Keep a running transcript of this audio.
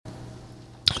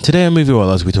Today on Movie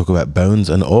Wallahs we talk about Bones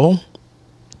and All,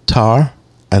 Tar,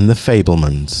 and The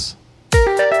Fabelmans.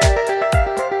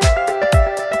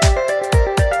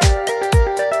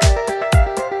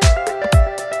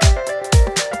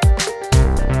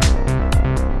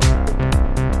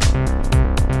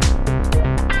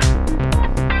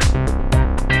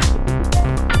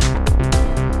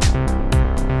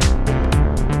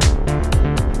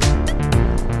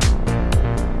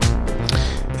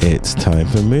 It's time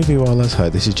for Movie Wallahs. Hi,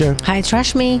 this is Joe. Hi, it's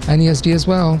Rashmi. And ESD as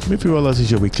well. Movie Wallahs is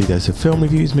your weekly dose of film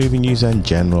reviews, movie news, and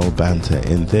general banter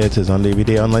in theatres, on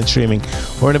DVD, online streaming,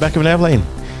 or in the back of an airplane.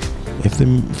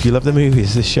 If you love the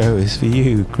movies, this show is for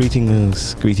you.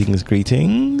 Greetings.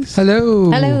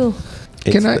 Hello. Hello.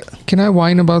 Can I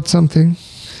whine about something?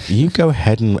 You go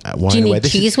ahead and whine Do you away. need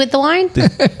cheese with the wine?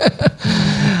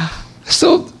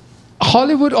 So,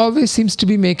 Hollywood always seems to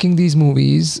be making these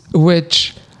movies,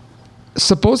 which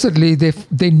supposedly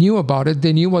they knew about it.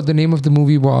 They knew what the name of the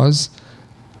movie was.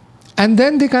 And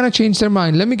then they kind of changed their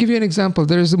mind. Let me give you an example.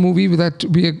 There is a movie that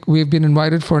we have been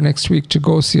invited for next week to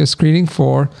go see a screening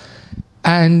for.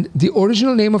 And the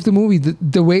original name of the movie,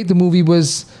 the way the movie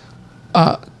was,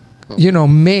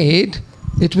 made,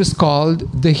 it was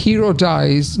called The Hero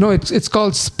Dies. No, it's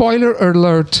called Spoiler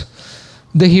Alert,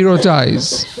 The Hero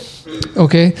Dies.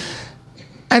 Okay?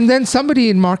 And then somebody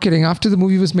in marketing, after the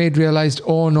movie was made, realized,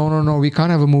 oh, no, we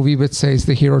can't have a movie which says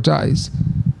the hero dies.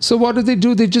 So what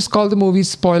do? They just call the movie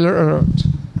Spoiler Alert,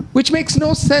 which makes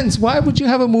no sense. Why would you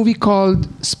have a movie called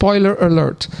Spoiler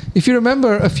Alert? If you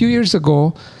remember, a few years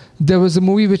ago, there was a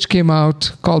movie which came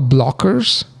out called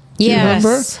Blockers. Do you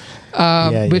remember?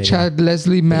 Which had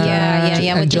Leslie Mann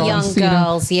Yeah, and with John the young Cena.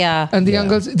 girls, yeah. And the young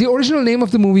girls. The original name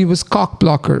of the movie was Cock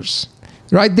Blockers.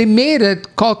 Right? They made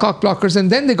it called Cock Blockers, and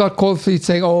then they got cold feet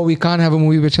saying, oh, we can't have a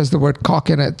movie which has the word cock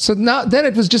in it. So then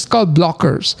it was just called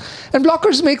Blockers. And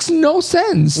Blockers makes no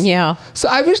sense. Yeah. So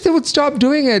I wish they would stop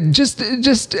doing it. Just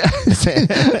if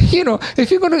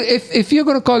you're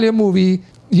gonna call your movie,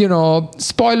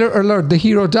 Spoiler Alert, the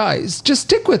hero dies, just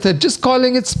stick with it. Just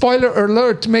calling it Spoiler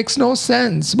Alert makes no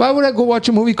sense. Why would I go watch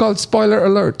a movie called Spoiler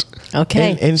Alert?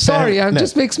 Okay.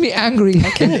 Just makes me angry.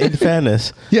 In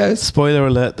fairness, yes. Spoiler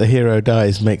alert, the hero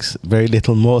dies makes very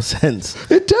little more sense.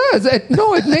 It does. It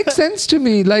makes sense to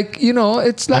me.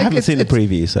 It's like... I haven't seen the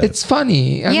preview, so... It's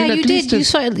funny. I mean, you did.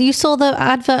 You saw the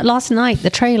advert last night, the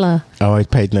trailer. Oh, I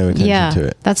paid no attention to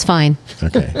it. That's fine.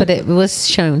 Okay. But it was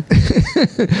shown.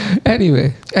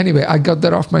 Anyway, I got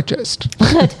that off my chest.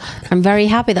 Good. I'm very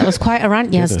happy. That was quite a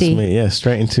rant, Yazdi. Yeah,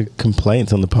 straight into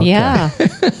complaints on the podcast. Yeah.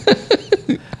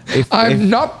 I'm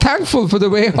not thankful for the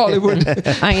way Hollywood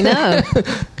I know.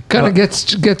 kind of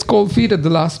gets cold feet at the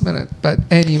last minute. But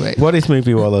anyway. What is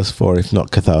Movie Wallahs for if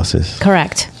not catharsis?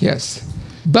 Correct. Yes.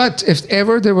 But if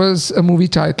ever there was a movie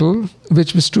title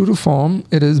which was true to form,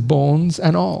 it is Bones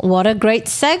and All. What a great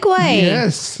segue.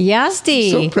 Yes.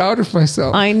 Yazdi. So proud of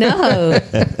myself. I know.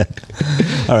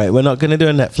 All right, we're not going to do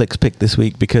a Netflix pick this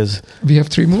week because we have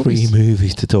three movies. 3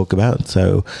 movies to talk about.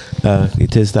 So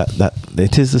it is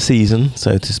it is the season,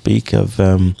 so to speak, of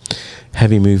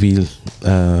heavy movie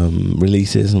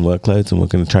releases and workloads, and we're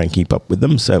going to try and keep up with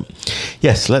them. So,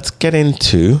 yes, let's get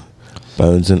into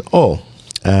Bones and All.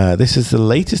 This is the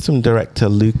latest from director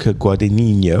Luca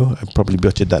Guadagnino. I probably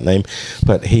butchered that name,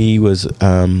 but he was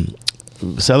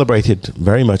celebrated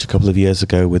very much a couple of years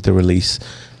ago with the release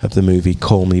of the movie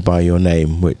Call Me By Your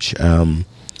Name, which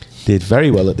did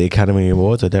very well at the Academy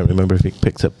Awards. I don't remember if it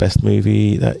picked up Best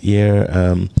Movie that year,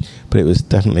 but it was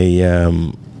definitely...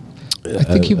 I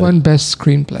think he won Best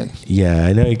Screenplay. Yeah,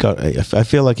 I know he got... I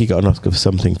feel like he got an Oscar for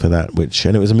something for that,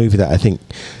 and it was a movie that I think...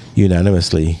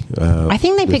 unanimously. I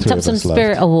think they picked up some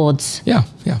Spirit Awards. Yeah.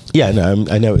 No,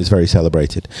 I know it was very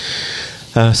celebrated.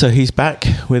 So he's back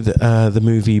with the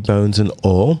movie Bones and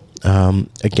All,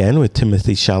 again with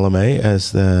Timothée Chalamet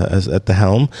as at the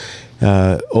helm.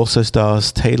 Also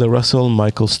stars Taylor Russell,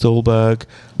 Michael Stuhlbarg,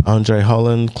 Andre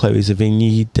Holland, Chloe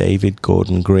Sevigny, David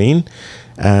Gordon Green.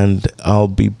 And I'll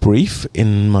be brief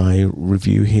in my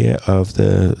review here of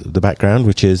the background,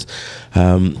 which is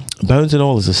Bones and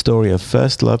All is a story of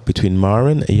first love between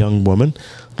Maren, a young woman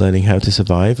learning how to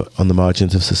survive on the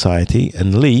margins of society,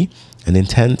 and Lee, an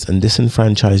intense and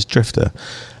disenfranchised drifter,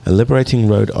 a liberating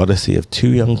road odyssey of 2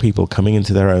 young people coming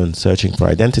into their own, searching for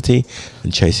identity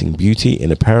and chasing beauty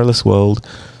in a perilous world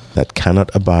that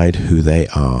cannot abide who they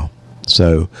are.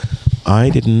 So I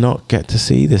did not get to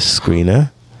see this screener.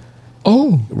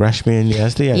 Oh, Rashmi and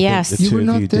Yazdi. Yes, you were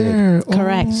not there. Did.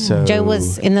 Correct. So Joe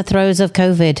was in the throes of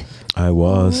COVID. I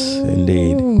was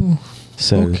indeed.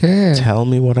 So okay. Tell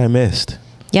me what I missed.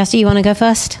 Yazdi, you want to go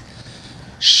first?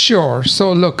 Sure.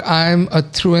 So look, I'm a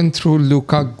through and through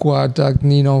Luca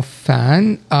Guadagnino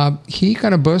fan. He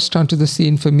kind of burst onto the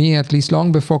scene for me, at least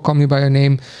long before Call Me By Your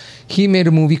Name. He made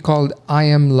a movie called I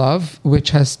Am Love,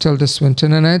 which has Tilda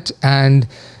Swinton in it. And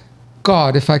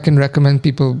God, if I can recommend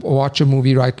people watch a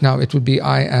movie right now, it would be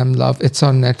I Am Love. It's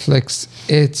on Netflix.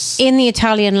 It's In the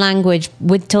Italian language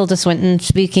with Tilda Swinton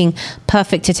speaking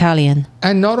perfect Italian.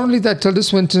 And not only that, Tilda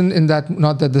Swinton in that,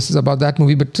 not that this is about that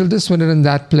movie, but Tilda Swinton in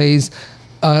that plays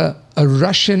a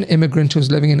Russian immigrant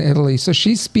who's living in Italy. So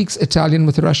she speaks Italian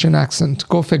with a Russian accent.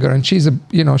 Go figure. And she's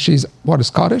she's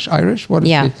Scottish, Irish? What is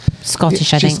Yeah, she?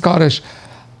 Scottish, I think. She's Scottish.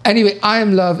 Anyway, I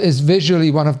Am Love is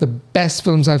visually one of the best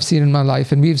films I've seen in my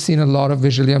life, and we've seen a lot of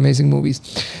visually amazing movies.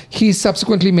 He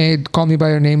subsequently made Call Me By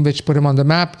Your Name, which put him on the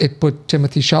map. It put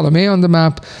Timothée Chalamet on the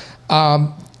map.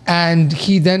 And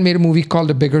he then made a movie called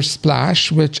A Bigger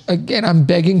Splash, which, again, I'm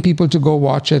begging people to go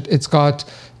watch it. It's got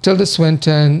Tilda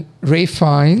Swinton, Ray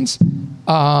Fiennes,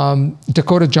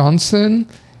 Dakota Johnson,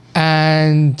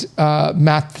 and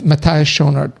Matthias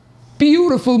Schoenaerts.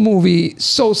 Beautiful movie,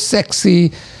 so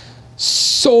sexy,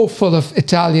 so full of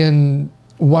Italian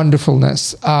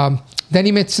wonderfulness. Then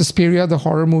he made Suspiria, the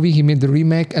horror movie. He made the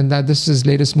remake, and this is his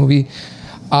latest movie,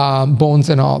 Bones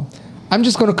and All. I'm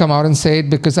just going to come out and say it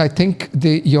because I think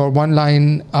your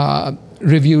one-line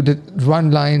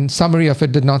one-line summary of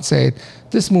it did not say it.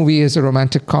 This movie is a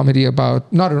romantic comedy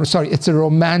it's a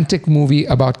romantic movie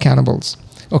about cannibals.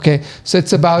 Okay, so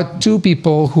it's about two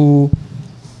people who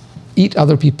eat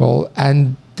other people,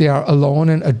 and they are alone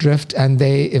and adrift, and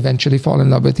they eventually fall in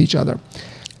love with each other.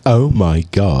 Oh my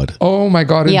God. Oh my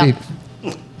God, Yeah. indeed.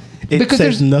 It Because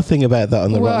says there's- nothing about that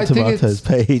on the Well, I Rotten think Tomatoes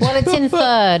page. Well, it's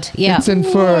inferred. Yeah. It's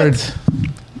inferred.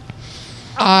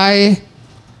 I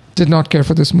did not care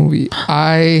for this movie.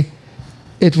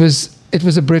 It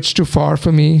was a bridge too far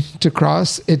for me to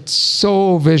cross. It's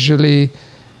so visually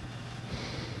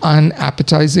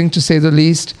unappetizing, to say the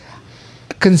least.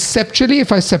 Conceptually,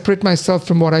 if I separate myself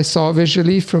from what I saw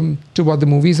visually to what the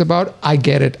movie's about, I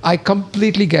get it. I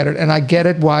completely get it. And I get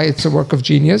it why it's a work of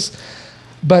genius.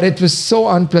 But it was so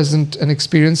unpleasant an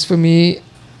experience for me.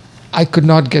 I could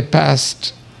not get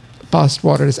past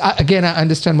what it is. Again, I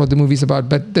understand what the movie's about,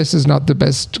 but this is not the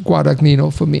best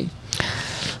Guadagnino for me.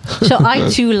 So I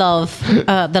too love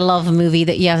the Love movie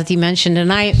that Yazdi mentioned,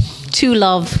 and I too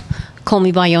love Call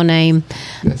Me By Your Name.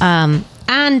 Yes.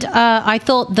 And I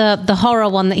thought the horror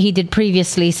one that he did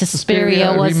previously, Suspiria,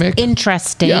 Suspiria was remake.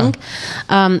 interesting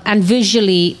Yeah. and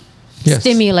visually Yes.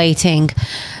 stimulating.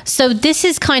 So this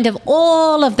is kind of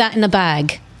all of that in a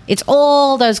bag. It's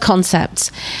all those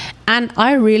concepts. And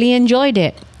I really enjoyed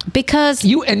it because...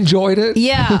 You enjoyed it?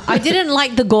 Yeah, I didn't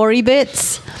like the gory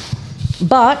bits.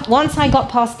 But once I got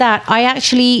past that, I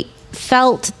actually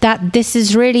felt that this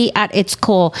is really at its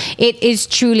core. It is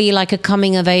truly like a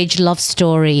coming of age love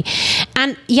story.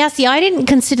 And yes, I didn't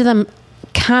consider them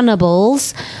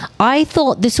cannibals. I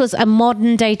thought this was a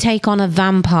modern day take on a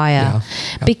vampire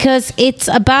because it's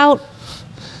about...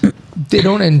 They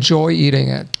don't enjoy eating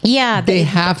it. Yeah. They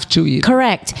have to eat it.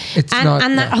 Correct. It's and not-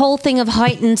 and that no. whole thing of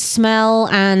heightened smell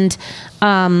and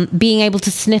being able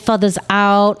to sniff others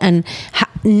out and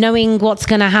knowing what's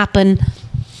going to happen.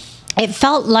 It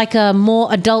felt like a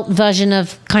more adult version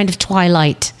of kind of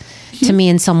Twilight to me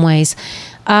in some ways.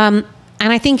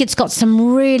 And I think it's got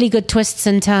some really good twists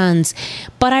and turns.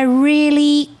 But I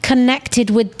really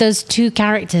connected with those two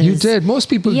characters. You did. Most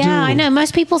people do. Yeah, I know.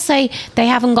 Most people say they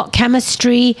haven't got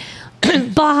chemistry.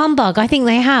 Bah humbug. I think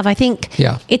they have. I think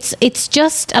it's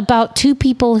just about two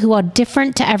people who are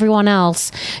different to everyone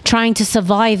else trying to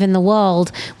survive in the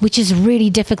world, which is really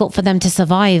difficult for them to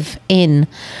survive in.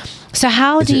 So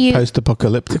how Is do it you...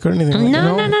 post-apocalyptic or anything like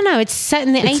that? No. It's set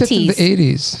in the 80s. It's set in the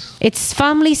 80s. It's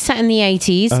firmly set in the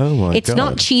 80s. Oh my It's God.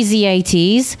 not cheesy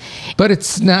 80s. But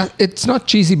it's not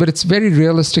cheesy, but it's very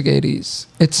realistic 80s.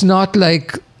 It's not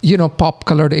like, pop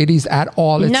colored 80s at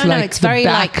all. It's No, like it's the very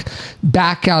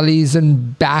back alleys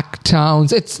and back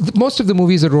towns. Most of the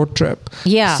movie is a road trip.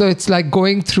 Yeah. So it's like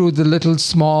going through the little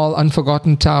small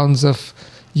unforgotten towns of,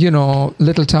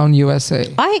 little town USA.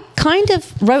 I kind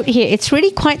of wrote here, it's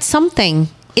really quite something.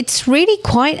 It's really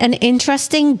quite an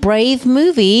interesting, brave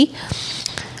movie.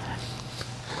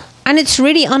 And it's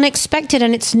really unexpected,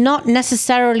 and it's not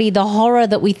necessarily the horror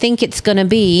that we think it's going to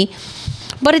be,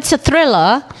 but it's a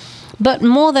thriller. But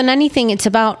more than anything, it's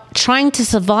about trying to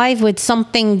survive with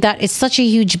something that is such a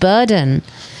huge burden.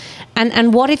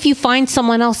 And what if you find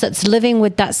someone else that's living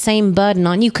with that same burden?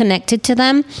 Aren't you connected to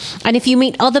them? And if you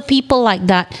meet other people like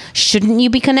that, shouldn't you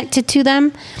be connected to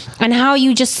them? And how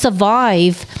you just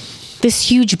survive this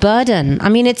huge burden. I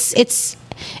mean, it's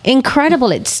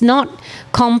incredible. It's not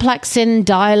complex in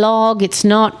dialogue. It's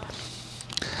not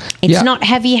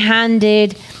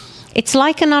heavy-handed. It's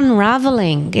like an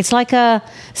unraveling. It's like a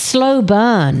slow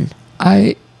burn.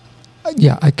 I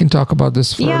can talk about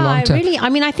this for a long time.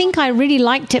 I think I really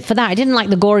liked it for that. I didn't like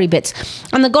the gory bits.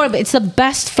 And the gory bits, it's the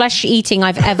best flesh eating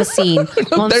I've ever seen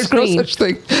on There's screen. no such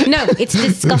thing. No, it's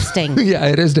disgusting. Yeah,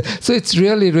 it is. So it's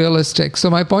really realistic. So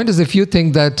my point is, if you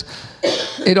think that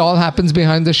it all happens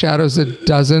behind the shadows, it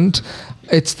doesn't.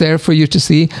 It's there for you to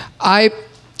see.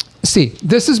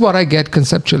 This is what I get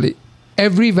conceptually.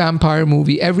 Every vampire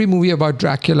movie, every movie about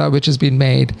Dracula which has been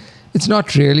made, it's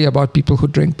not really about people who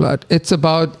drink blood. It's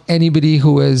about anybody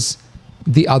who is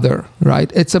the other, right?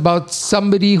 It's about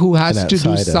somebody who has to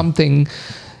do something.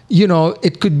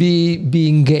 It could be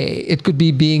being gay. It could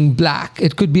be being black.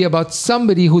 It could be about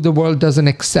somebody who the world doesn't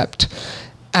accept.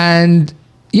 And,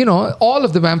 all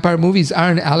of the vampire movies are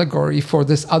an allegory for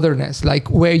this otherness, like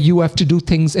where you have to do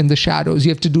things in the shadows.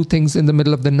 You have to do things in the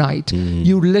middle of the night.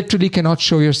 You literally cannot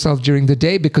show yourself during the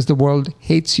day because the world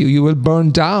hates you. You will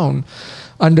burn down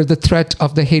under the threat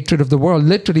of the hatred of the world.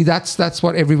 Literally, that's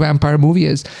what every vampire movie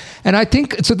is. And I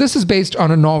think, so this is based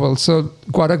on a novel. So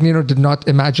Guadagnino did not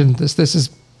imagine this. This is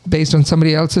based on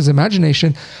somebody else's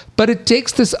imagination. But it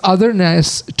takes this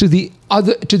otherness to the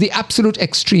absolute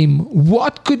extreme.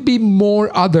 What could be more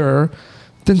other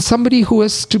than somebody who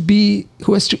has to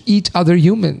eat other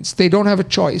humans? They don't have a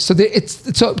choice.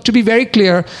 So to be very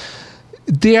clear,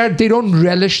 they don't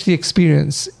relish the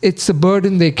experience. It's a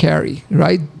burden they carry,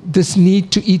 right? This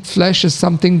need to eat flesh is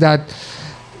something that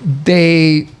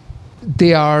they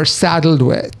are saddled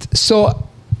with. So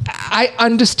I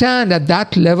understand at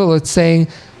that level, it's saying,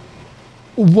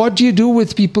 what do you do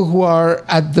with people who are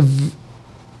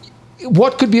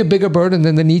what could be a bigger burden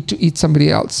than the need to eat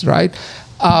somebody else, right?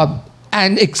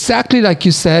 And exactly like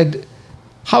you said,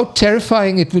 how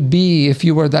terrifying it would be if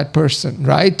you were that person,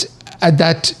 right?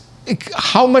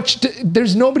 How much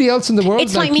there's nobody else in the world.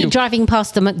 It's like me driving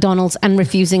past the McDonald's and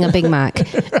refusing a Big Mac.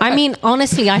 Right. I mean,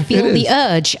 honestly, I feel the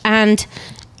urge, and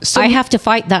I have to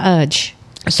fight that urge.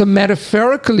 So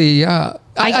metaphorically, yeah,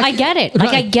 I get it.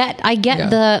 Right. I get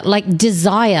the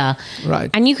desire. Right.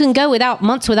 And you can go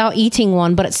months without eating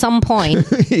one, but at some point,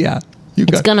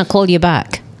 it's gonna call you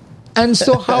back. And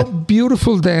so how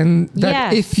beautiful then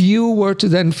that if you were to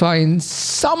then find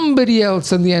somebody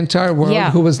else in the entire world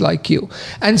who was like you.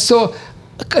 And so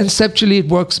conceptually it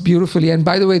works beautifully. And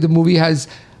by the way, the movie has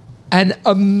an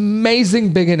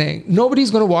amazing beginning.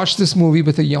 Nobody's going to watch this movie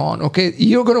with a yawn, okay?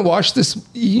 You're going to watch this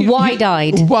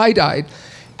wide-eyed. Wide-eyed.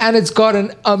 And it's got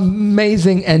an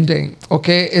amazing ending,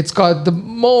 okay? It's got the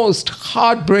most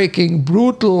heartbreaking,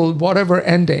 brutal, whatever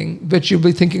ending, which you'll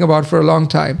be thinking about for a long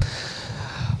time.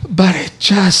 But it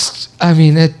just,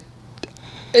 the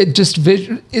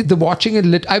watching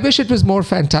it, I wish it was more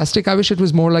fantastic. I wish it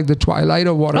was more like The Twilight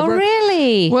or whatever. Oh,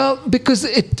 really? Well, because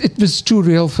it was too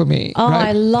real for me. Oh, right?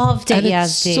 I loved it, and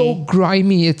it's so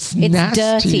grimy. It's nasty.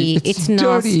 Dirty. It's dirty.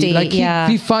 nasty. Like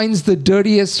he finds the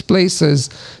dirtiest places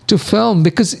to film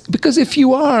because if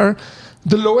you are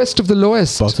the lowest of the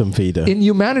lowest bottom feeder in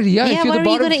humanity, if you're where the are you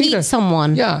bottom going to eat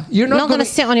someone? Yeah, you're not going to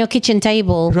sit on your kitchen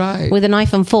table with a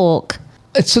knife and fork.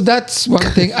 So that's one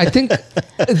thing. I think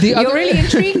You're really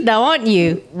intrigued now, aren't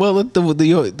you? Well,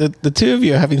 the two of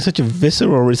you are having such a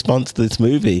visceral response to this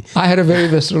movie. I had a very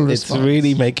visceral response. It's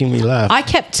really making me laugh. I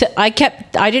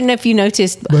didn't know if you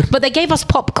noticed, but they gave us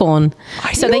popcorn.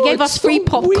 They gave us free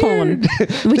popcorn,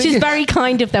 which is very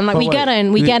kind of them. Like, we get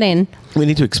in. We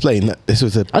need to explain that this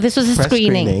was a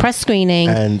press screening.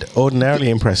 And ordinarily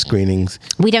in press screenings,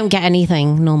 we don't get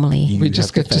anything normally. We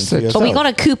just get to sit. But we got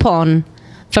a coupon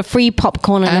for free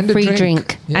popcorn and a free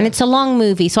drink. Yeah. And it's a long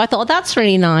movie. So I thought, that's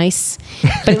really nice.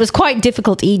 But it was quite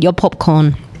difficult to eat your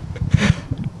popcorn.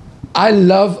 I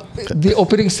love the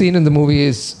opening scene in the movie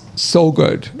is so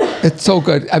good. It's so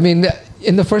good. I mean,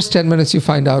 in the first 10 minutes you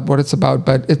find out what it's about,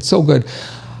 but it's so good.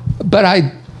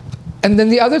 And then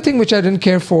the other thing which I didn't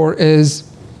care for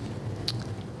is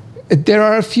there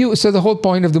are a few, so the whole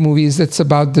point of the movie is it's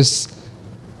about this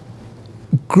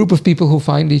group of people who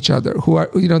find each other, who are,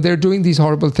 they're doing these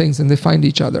horrible things and they find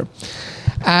each other.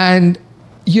 And,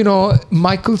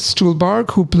 Michael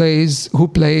Stuhlbarg, who played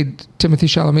Timothée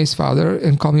Chalamet's father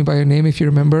in Call Me By Your Name, if you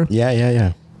remember.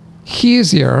 Yeah. He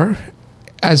is here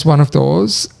as one of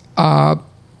those.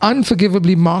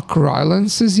 Unforgivably, Mark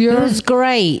Rylance is here. It was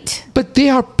great. But they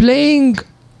are playing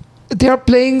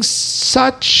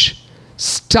such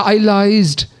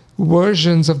stylized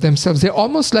versions of themselves. They're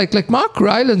almost like Mark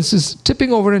Rylance is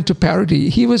tipping over into parody.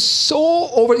 He was so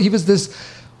over. He was this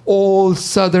old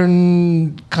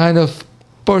Southern kind of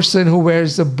person who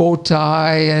wears a bow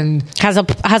tie and has a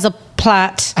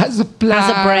plait, has a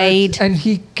braid, and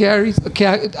he carries.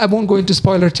 Okay, I won't go into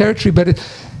spoiler territory, but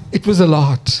it was a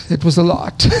lot. It was a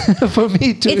lot for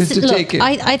me to take it.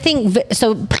 I think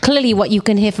so. Clearly, what you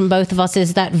can hear from both of us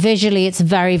is that visually, it's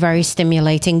very, very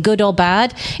stimulating, good or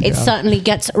bad. It certainly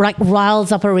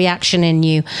riles up a reaction in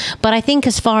you. But I think,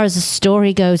 as far as the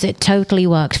story goes, it totally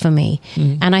worked for me.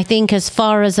 And I think, as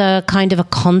far as a kind of a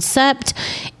concept,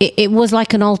 it was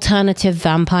like an alternative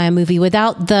vampire movie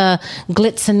without the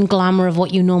glitz and glamour of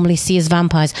what you normally see as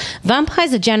vampires.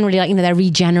 Vampires are generally like, they're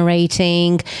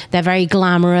regenerating, they're very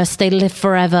glamorous. They live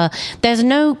forever. There's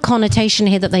no connotation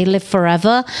here that they live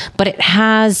forever, but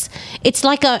it's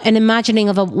like an imagining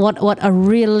of what a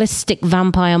realistic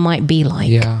vampire might be like.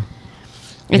 Yeah.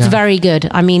 It's very good.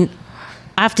 I mean,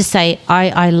 I have to say,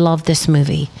 I love this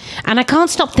movie. And I can't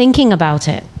stop thinking about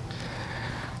it.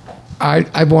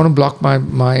 I want to block my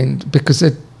mind because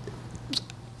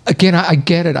again, I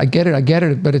get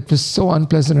it, but it was so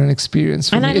unpleasant an experience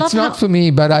for me. It's not for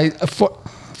me, but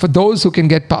for those who can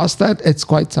get past that, it's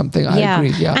quite something. I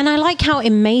agree. Yeah. And I like how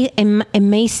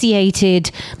emaciated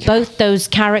both those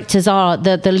characters are,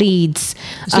 the leads.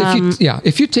 So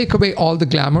if you take away all the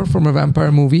glamour from a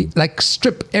vampire movie, like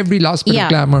strip every last bit of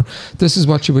glamour, this is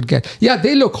what you would get. Yeah,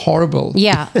 they look horrible.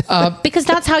 Yeah. Because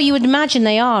that's how you would imagine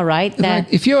they are, right?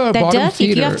 If you're a bottom dirty,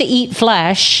 feeder, if you have to eat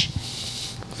flesh.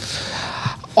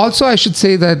 Also, I should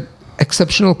say that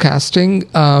exceptional casting.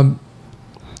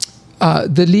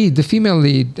 The female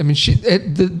lead. I mean,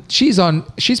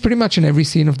 she's pretty much in every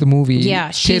scene of the movie. Yeah,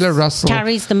 Taylor Russell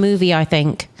carries the movie, I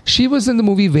think. She was in the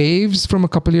movie Waves from a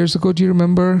couple years ago. Do you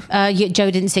remember? Joe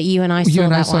didn't say you and I saw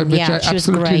that one. Which I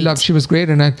absolutely loved. She was great,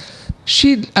 and it's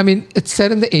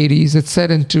set in the 80s. It's set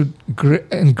in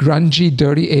grungy,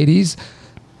 dirty 80s,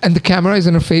 and the camera is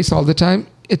in her face all the time.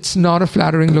 It's not a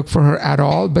flattering look for her at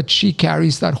all, but she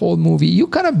carries that whole movie. You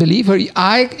kind of believe her.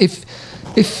 If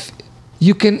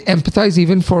you can empathize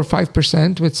even for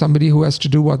 5% with somebody who has to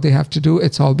do what they have to do,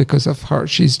 it's all because of her.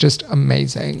 She's just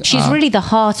amazing. She's really the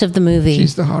heart of the movie.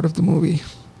 She's the heart of the movie.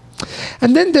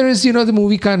 And then there is, the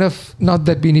movie kind of, not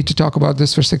that we need to talk about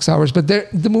this for 6 hours, but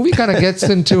the movie kind of gets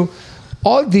into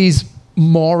all these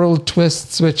moral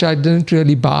twists, which I didn't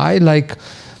really buy. Like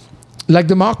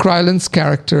the Mark Rylance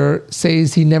character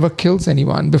says he never kills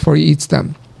anyone before he eats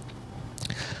them.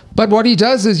 But what he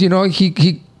does is,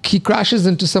 he crashes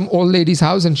into some old lady's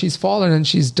house and she's fallen and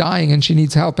she's dying and she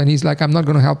needs help. And he's like, I'm not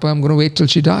going to help her. I'm going to wait till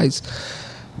she dies.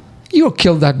 You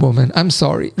killed that woman. I'm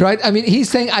sorry. Right? I mean, he's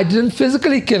saying, I didn't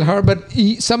physically kill her, but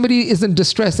somebody is in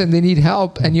distress and they need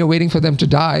help and you're waiting for them to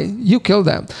die. You kill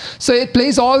them. So it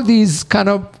plays all these kind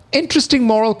of interesting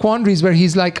moral quandaries where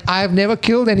he's like, I have never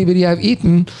killed anybody I've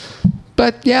eaten.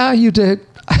 But yeah, you did.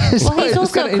 Well, he's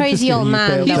also a crazy old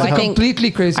man, though. He's a completely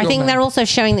crazy old man. I think they're also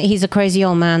showing that he's a crazy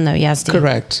old man, though, Yazdi.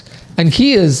 Correct. And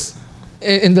he is,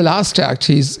 in the last act,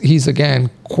 he's again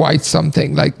quite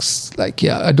something. Like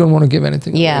I don't want to give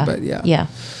anything away, but yeah. Yeah.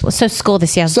 Well, so score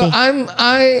this, Yazdi. So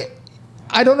I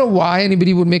don't know why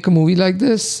anybody would make a movie like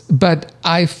this, but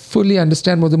I fully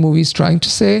understand what the movie is trying to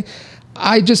say.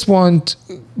 I just want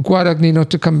Guadagnino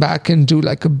to come back and do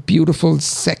like a beautiful,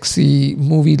 sexy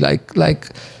movie like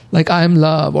I Am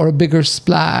Love or A Bigger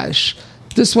Splash.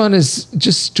 This one is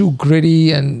just too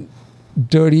gritty and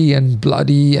dirty and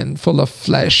bloody and full of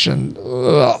flesh, and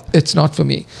it's not for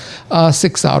me.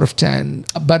 6 out of 10.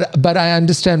 But I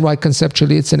understand why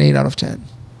conceptually it's an 8 out of 10.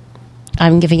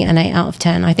 I'm giving it an 8 out of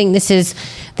 10. I think this is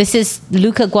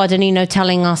Luca Guadagnino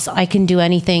telling us I can do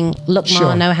anything. Look,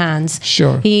 Ma, no hands.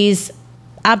 Sure. He's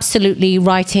absolutely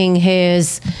writing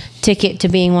his ticket to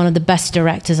being one of the best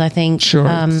directors, I think. Sure.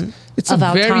 It's a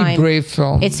very brave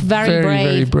film. It's very brave.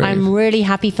 Very brave. I'm really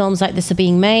happy films like this are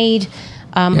being made.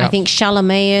 I think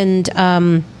Chalamet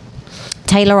and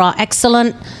Taylor are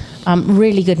excellent.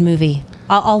 Really good movie.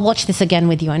 I'll watch this again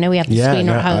with you. I know we have the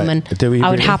screener at home, and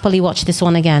I would happily watch this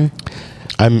one again.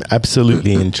 I'm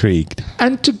absolutely intrigued.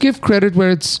 And to give credit where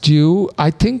it's due,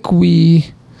 I think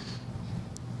we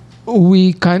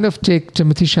kind of take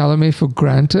Timothée Chalamet for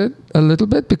granted a little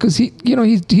bit because he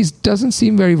doesn't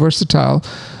seem very versatile.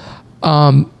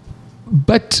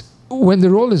 But when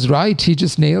the role is right, he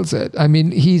just nails it. I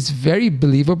mean, he's very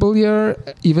believable here,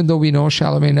 even though we know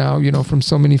Chalamet now, from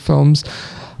so many films.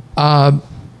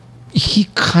 He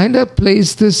kind of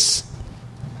plays this.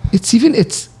 It's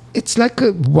like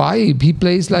a vibe. He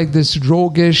plays like this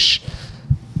roguish,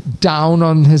 down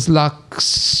on his luck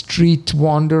street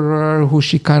wanderer who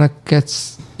she kind of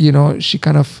gets. She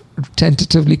kind of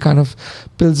tentatively kind of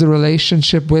builds a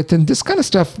relationship with, and this kind of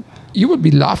stuff you would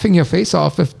be laughing your face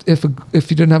off if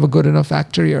you didn't have a good enough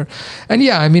actor here. And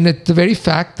yeah, I mean, the very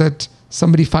fact that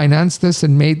somebody financed this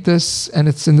and made this and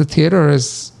it's in the theater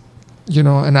is,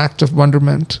 an act of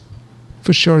wonderment.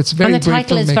 For sure. It's very And the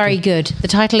title is very good. The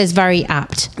title is very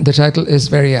apt. The title is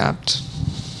very apt.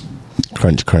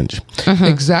 Crunch, crunch.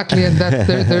 Exactly. And that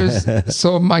there's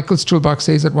so Michael Stuhlbarg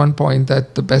says at one point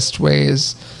that the best way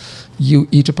is you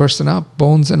eat a person up,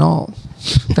 bones and all.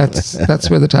 That's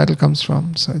where the title comes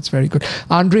from. So it's very good.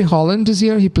 Andre Holland is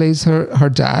here. He plays her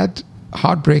dad.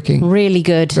 Heartbreaking. Really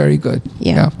good. Very good.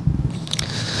 Yeah.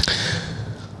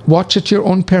 Watch at your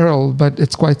own peril, but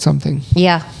it's quite something.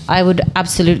 Yeah, I would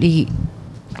absolutely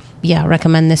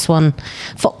recommend this one.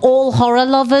 For all horror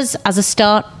lovers as a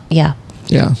start, yeah.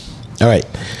 Yeah. All right.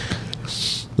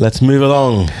 Let's move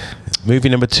along. Movie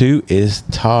number 2 is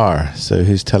Tar. So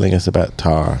who's telling us about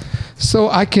Tar? So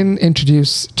I can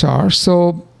introduce Tar.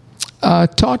 So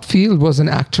Todd Field was an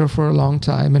actor for a long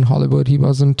time in Hollywood. He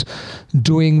wasn't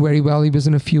doing very well. He was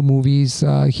in a few movies.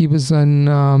 He was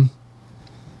in...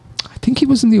 I think he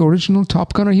was in the original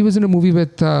Top Gun, or he was in a movie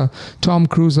with Tom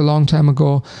Cruise a long time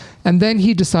ago. And then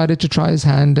he decided to try his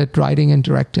hand at writing and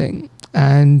directing.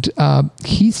 And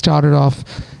he started off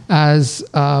as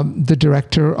the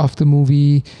director of the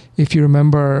movie, if you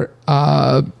remember,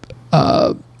 In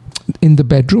the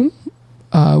Bedroom,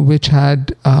 which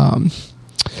had... do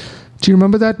you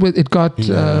remember that? It got...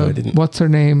 No, I didn't. What's her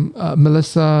name?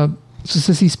 Melissa...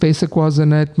 Sissy Spacek was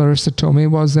in it. Marissa Tomei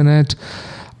was in it.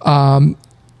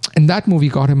 And that movie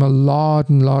got him a lot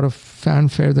of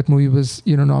fanfare. That movie was,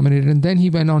 nominated. And then he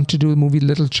went on to do the movie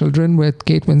Little Children with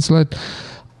Kate Winslet.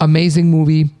 Amazing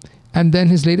movie. And then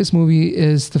his latest movie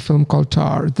is the film called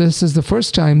Tar. This is the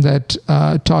first time that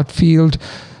Todd Field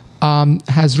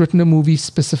has written a movie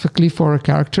specifically for a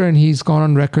character. And he's gone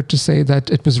on record to say that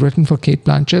it was written for Kate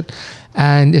Blanchett.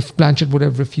 And if Blanchett would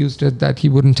have refused it, that he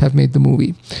wouldn't have made the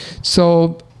movie.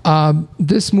 So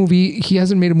this movie, he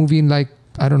hasn't made a movie in 8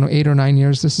 or 9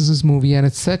 years. This is his movie, and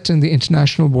it's set in the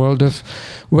international world of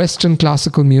Western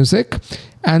classical music.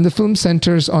 And the film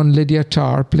centers on Lydia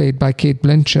Tarr, played by Kate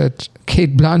Blanchett,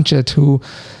 who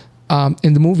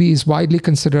in the movie is widely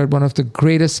considered one of the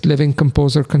greatest living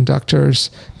composer,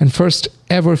 conductors, and first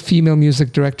ever female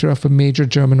music director of a major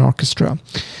German orchestra.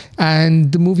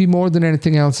 And the movie, more than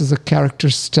anything else, is a character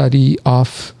study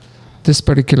of this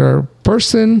particular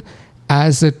person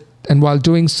and while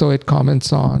doing so, it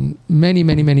comments on many,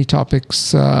 many, many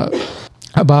topics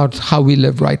about how we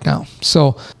live right now.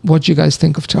 So what do you guys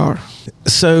think of Tar?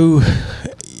 So,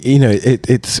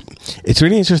 it's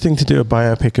really interesting to do a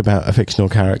biopic about a fictional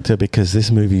character, because this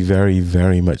movie very,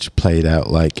 very much played out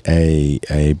like a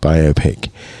biopic.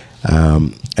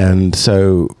 And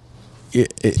so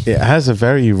it has a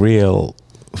very real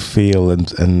feel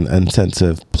and sense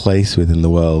of place within the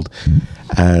world.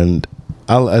 And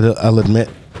I'll admit,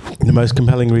 the most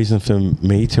compelling reason for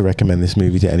me to recommend this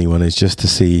movie to anyone is just to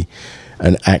see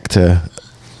an actor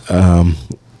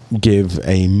give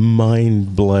a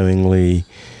mind-blowingly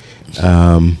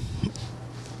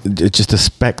just a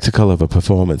spectacle of a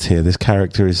performance here. This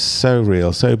character is so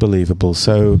real, so believable,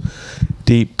 so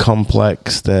deep,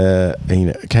 complex.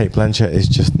 Kate Blanchett is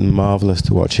just marvelous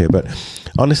to watch here. But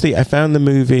honestly, I found the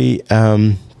movie...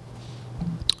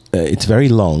 it's very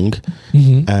long,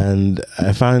 and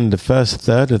I found the first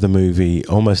third of the movie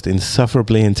almost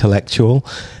insufferably intellectual,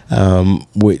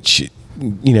 which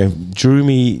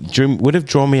would have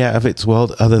drawn me out of its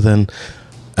world. Other than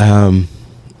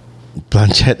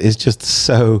Blanchett is just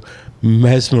so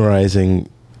mesmerizing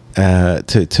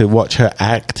to watch her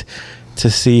act, to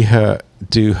see her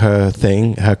do her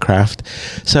thing, her craft.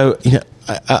 So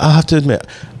I'll have to admit,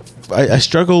 I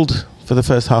struggled for the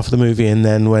first half of the movie, and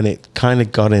then when it kind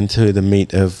of got into the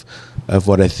meat of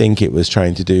what I think it was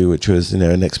trying to do, which was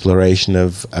an exploration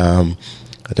of I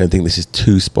don't think this is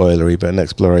too spoilery, but an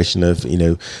exploration of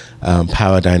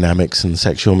power dynamics and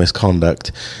sexual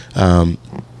misconduct.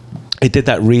 It did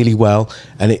that really well,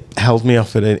 and it held me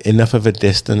off at enough of a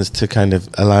distance to kind of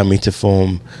allow me to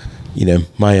form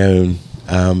my own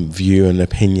view and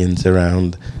opinions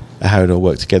around how it all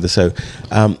worked together. So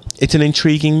it's an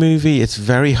intriguing movie. It's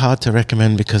very hard to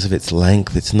recommend because of its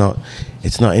length. It's not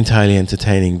entirely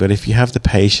entertaining, but if you have the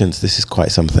patience, this is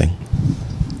quite something.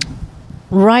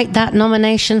 Write that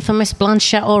nomination for Miss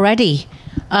Blanchett already.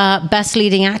 Best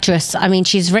Leading Actress. I mean,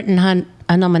 she's written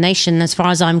a nomination as far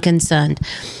as I'm concerned.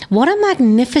 What a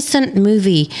magnificent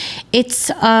movie. It's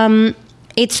long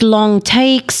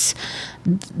takes,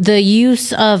 the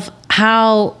use of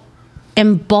how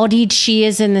embodied she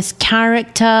is in this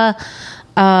character,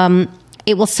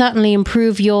 It will certainly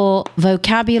improve your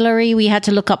vocabulary. We had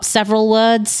to look up several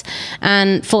words,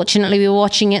 and fortunately, we were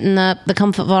watching it in the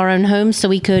comfort of our own home, so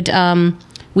we could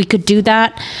do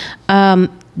that.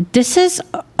 This is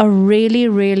a really,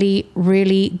 really,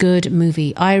 really good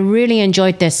movie. I really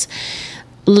enjoyed this.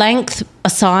 Length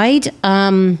aside,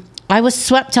 I was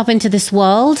swept up into this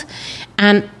world,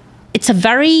 and it's a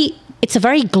very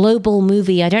global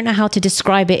movie. I don't know how to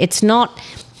describe it. It's not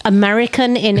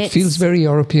American in it feels very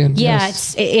European. Yeah,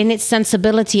 yes. It's in its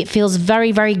sensibility. It feels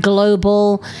very, very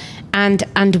global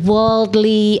and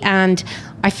worldly, and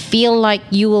I feel like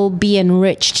you will be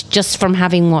enriched just from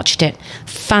having watched it.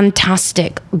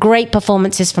 Fantastic. Great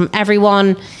performances from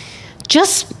everyone.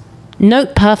 Just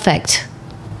note perfect.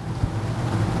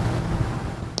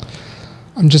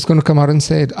 I'm just going to come out and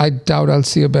say it. I doubt I'll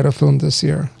see a better film this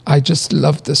year. I just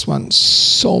love this one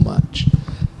so much.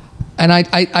 And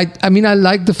I mean, I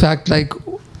like the fact, like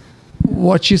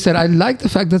what you said, I like the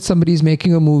fact that somebody's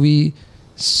making a movie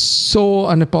so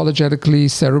unapologetically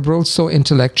cerebral, so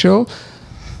intellectual.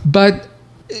 But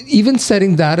even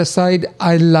setting that aside,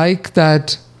 I like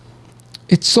that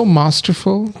it's so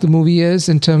masterful, the movie is,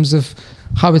 in terms of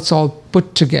how it's all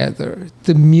put together,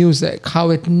 the music, how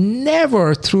it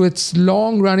never, through its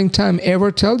long-running time,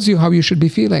 ever tells you how you should be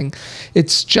feeling.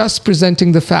 It's just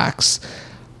presenting the facts.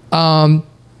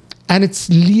 And it's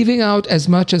leaving out as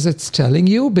much as it's telling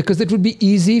you, because it would be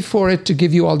easy for it to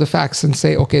give you all the facts and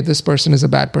say, okay, this person is a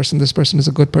bad person, this person is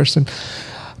a good person.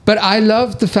 But I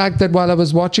love the fact that while I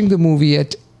was watching the movie,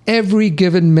 at every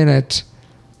given minute,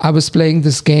 I was playing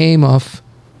this game of,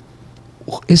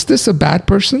 is this a bad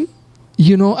person?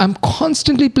 You know, I'm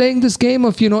constantly playing this game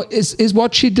of, you know, is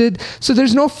what she did. So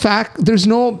there's no fact, there's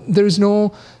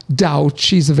no doubt.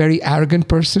 She's a very arrogant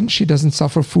person. She doesn't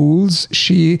suffer fools.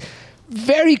 She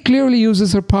very clearly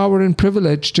uses her power and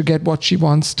privilege to get what she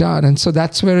wants done. And so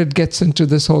that's where it gets into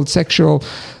this whole sexual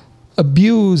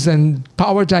abuse and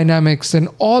power dynamics and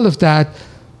all of that.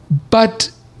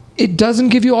 But it doesn't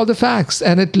give you all the facts,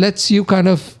 and it lets you kind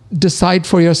of decide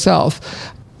for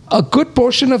yourself. A good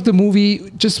portion of the movie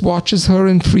just watches her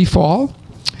in free fall,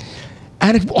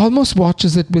 and it almost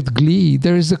watches it with glee.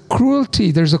 There is a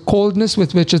cruelty, there's a coldness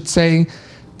with which it's saying,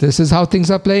 this is how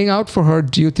things are playing out for her.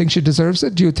 Do you think she deserves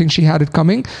it? Do you think she had it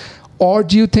coming? Or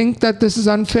do you think that this is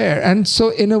unfair? And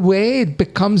so in a way, it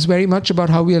becomes very much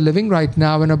about how we are living right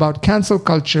now, and about cancel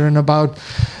culture, and about,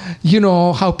 you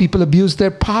know, how people abuse their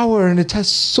power. And it has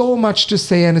so much to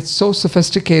say, and it's so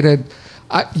sophisticated.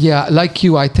 Yeah, like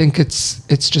you, I think it's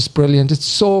just brilliant. It's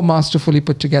so masterfully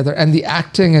put together, and the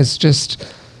acting is just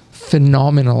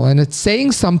phenomenal. And it's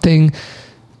saying something.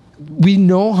 We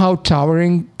know how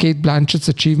towering Cate Blanchett's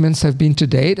achievements have been to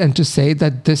date, and to say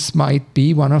that this might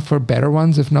be one of her better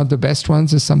ones, if not the best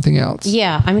ones, is something else.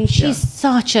 Yeah, I mean, she's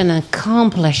such an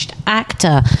accomplished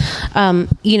actor.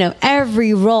 You know,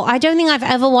 every role. I don't think I've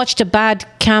ever watched a bad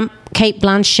Cate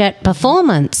Blanchett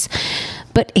performance.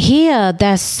 But here,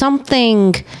 there's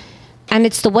something, and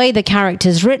it's the way the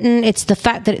character's written. It's the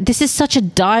fact that this is such a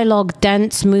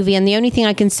dialogue-dense movie. And the only thing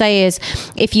I can say is,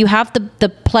 if you have the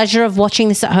pleasure of watching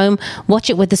this at home, watch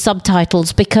it with the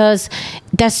subtitles, because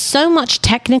there's so much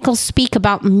technical speak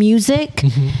about music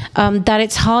that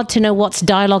it's hard to know what's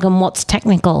dialogue and what's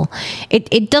technical.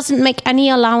 It doesn't make any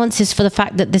allowances for the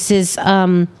fact that this is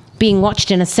being watched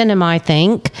in a cinema, I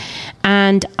think.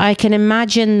 And I can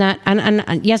imagine that,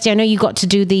 and yes, I know you got to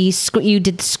do you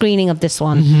did the screening of this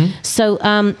one. So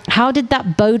how did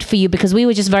that bode for you? Because we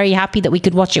were just very happy that we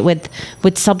could watch it with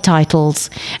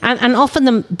subtitles. And often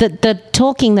the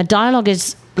talking, the dialogue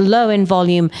is low in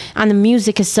volume, and the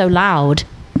music is so loud.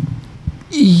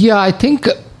 Yeah, I think,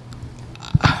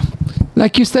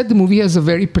 like you said, the movie has a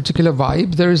very particular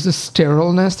vibe. There is a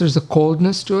sterileness, there's a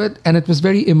coldness to it. And it was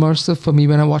very immersive for me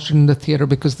when I watched it in the theater,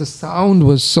 because the sound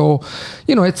was so,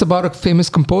 you know, it's about a famous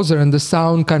composer, and the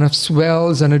sound kind of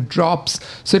swells and it drops.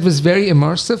 So it was very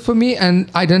immersive for me.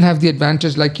 And I didn't have the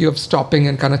advantage like you of stopping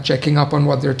and kind of checking up on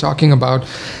what they're talking about.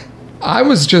 I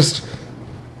was just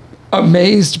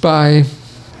amazed by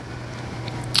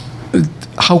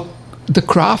how the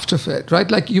craft of it,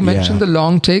 right? Like you mentioned the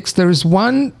long takes. There is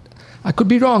one, I could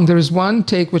be wrong, there is one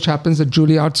take which happens at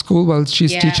Juilliard School while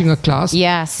she's teaching a class.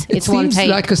 Yes, it's one take. It seems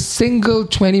like a single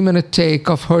 20-minute take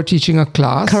of her teaching a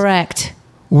class. Correct.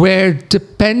 Where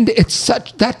it's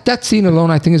such, that scene alone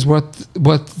I think is worth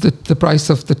the price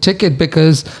of the ticket,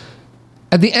 because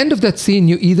at the end of that scene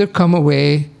you either come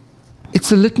away,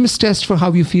 it's a litmus test for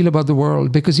how you feel about the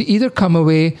world, because you either come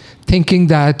away thinking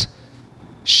that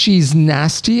she's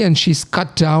nasty and she's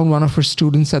cut down one of her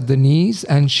students at the knees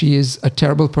and she is a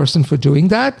terrible person for doing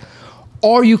that,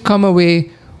 or you come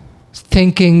away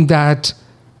thinking that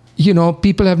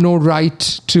people have no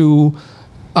right to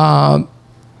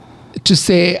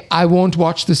say, I won't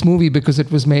watch this movie because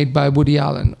it was made by Woody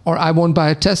Allen, or I won't buy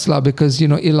a Tesla because,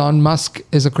 Elon Musk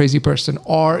is a crazy person,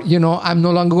 or, I'm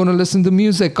no longer going to listen to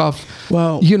music of,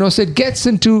 so it gets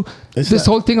into this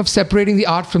whole thing of separating the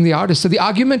art from the artist. So the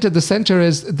argument at the center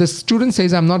is the student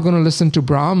says, I'm not going to listen to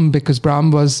Brahm because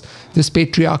Brahm was this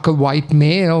patriarchal white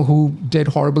male who did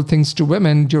horrible things to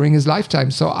women during his lifetime.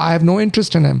 So I have no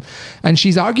interest in him. And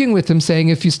she's arguing with him saying,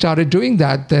 if you started doing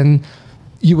that, then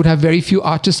you would have very few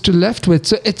artists to left with.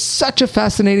 So it's such a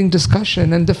fascinating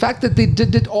discussion. And the fact that they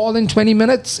did it all in 20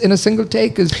 minutes in a single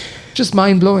take is just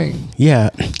mind-blowing. Yeah,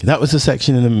 that was a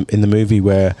section in the movie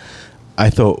where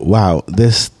I thought, wow,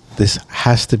 this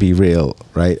has to be real,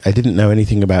 right? I didn't know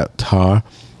anything about Tar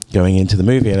going into the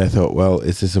movie, and I thought, well,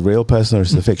 is this a real person or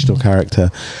is it a fictional character?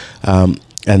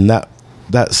 And that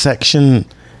section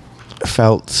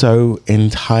felt so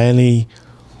entirely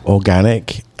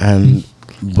organic, and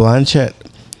Blanchett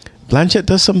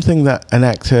does something that an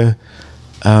actor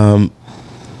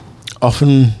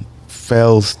often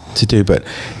fails to do, but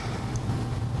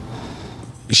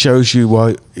shows you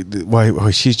why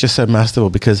she's just so masterful,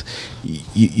 because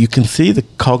you can see the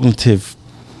cognitive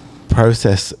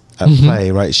process at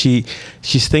play, right?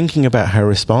 She's thinking about her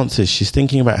responses. She's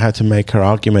thinking about how to make her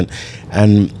argument,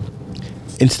 and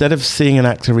instead of seeing an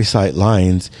actor recite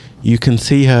lines, you can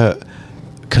see her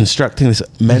constructing this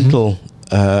mental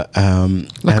like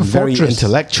and very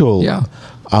intellectual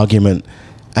argument,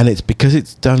 and it's because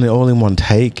it's done it all in one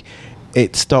take.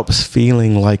 It stops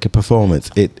feeling like a performance.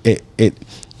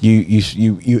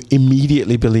 You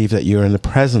immediately believe that you're in the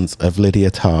presence of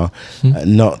Lydia Tarr,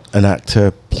 not an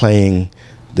actor playing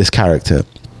this character.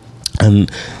 And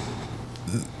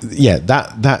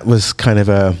that was kind of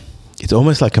it's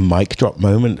almost like a mic drop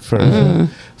moment for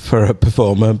a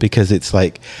performer, because it's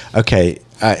like, okay,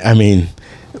 I mean,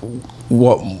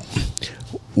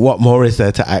 what more is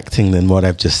there to acting than what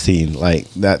I've just seen?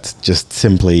 Like, that's just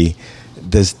simply,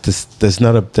 there's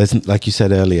like you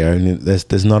said earlier, and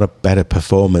there's not a better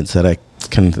performance that I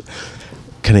can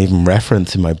even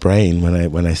reference in my brain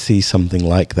when I see something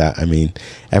like that. I mean,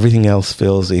 everything else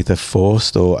feels either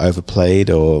forced or overplayed,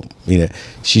 or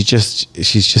she's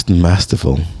just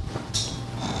masterful.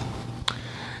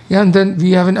 Yeah, and then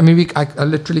I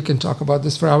literally can talk about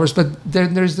this for hours, but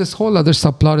there's this whole other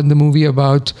subplot in the movie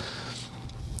about,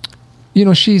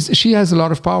 she has a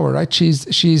lot of power, right?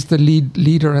 She's the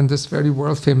leader and this very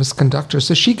world famous conductor.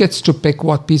 So she gets to pick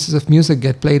what pieces of music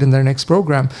get played in their next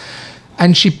program.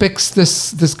 And she picks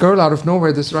this girl out of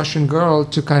nowhere, this Russian girl,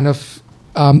 to kind of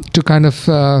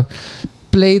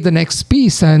play the next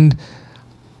piece. And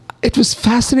it was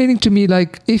fascinating to me,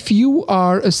 like, if you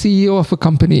are a CEO of a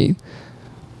company,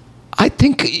 I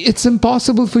think it's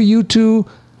impossible for you to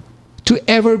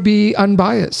ever be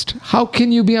unbiased. How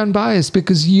can you be unbiased?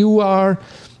 Because you are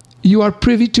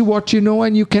privy to what you know,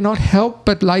 and you cannot help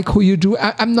but like who you do.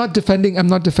 I'm not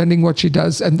defending what she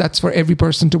does, and that's for every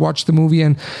person to watch the movie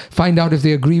and find out if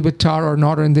they agree with Tar or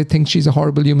not, and they think she's a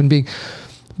horrible human being.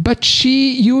 But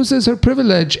she uses her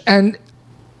privilege, and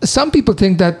some people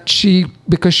think that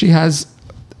because she has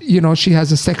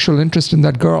a sexual interest in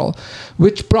that girl,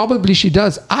 which probably she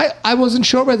does. I wasn't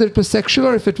sure whether it was sexual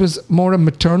or if it was more a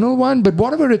maternal one, but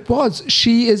whatever it was,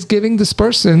 she is giving this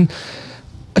person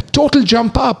a total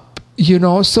jump up,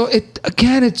 So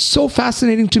it's so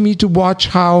fascinating to me to watch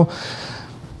how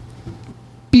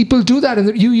people do that.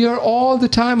 And you hear all the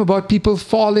time about people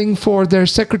falling for their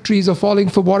secretaries or falling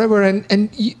for whatever. And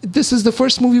this is the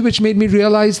first movie which made me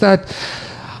realize that,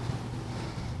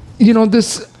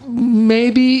 this,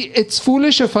 maybe it's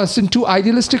foolish of us and too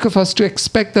idealistic of us to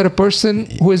expect that a person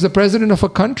who is the president of a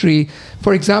country,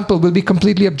 for example, will be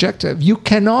completely objective. You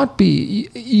cannot be.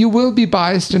 You will be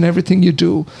biased in everything you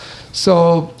do.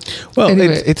 So,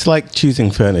 anyway. It's like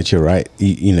choosing furniture, right?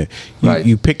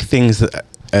 You pick things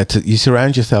that you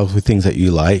surround yourself with things that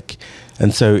you like,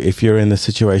 and so if you're in a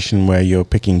situation where you're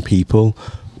picking people,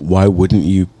 why wouldn't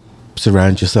you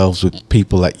surround yourselves with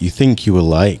people that you think you will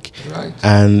like? Right.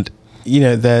 And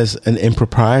there's an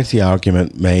impropriety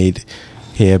argument made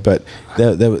here, but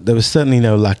there was certainly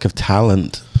no lack of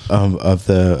talent of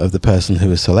the person who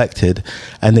was selected,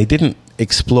 and they didn't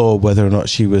explore whether or not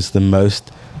she was the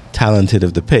most talented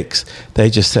of the picks. They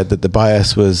just said that the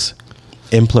bias was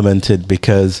implemented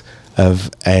because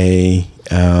of a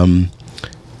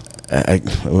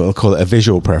we'll call it a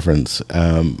visual preference,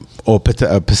 or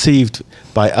perceived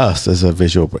by us as a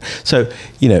visual. So,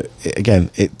 again,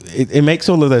 it makes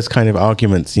all of those kind of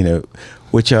arguments,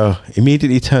 which are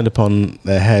immediately turned upon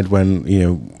their head when,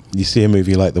 you see a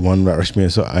movie like the one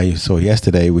that I saw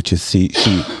yesterday, which is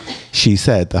She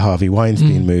Said, the Harvey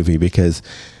Weinstein movie, because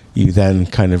you then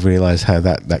kind of realize how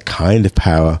that kind of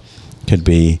power could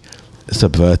be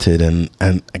subverted. And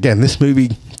again, this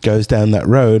movie goes down that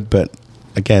road, but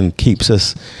again, keeps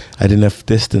us at enough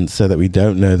distance so that we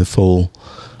don't know the full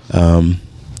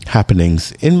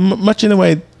happenings much in the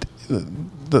way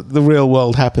the real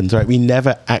world happens, right? We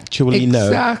never actually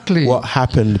know what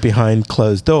happened behind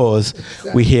closed doors.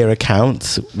 Exactly. We hear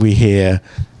accounts, we hear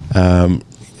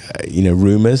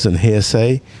rumors and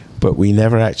hearsay, but we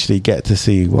never actually get to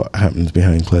see what happens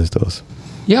behind closed doors.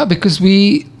 Yeah, because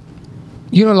a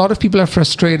lot of people are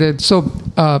frustrated. So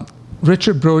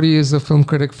Richard Brody is a film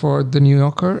critic for The New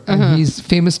Yorker, and he's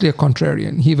famously a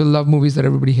contrarian. He will love movies that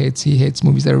everybody hates. He hates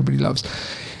movies that everybody loves.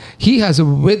 He has a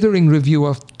withering review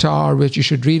of Tar, which you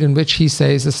should read, in which he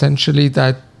says essentially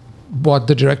that what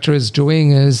the director is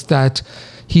doing is that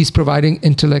he's providing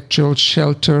intellectual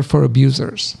shelter for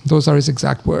abusers. Those are his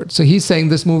exact words. So he's saying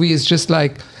this movie is just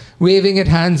like waving at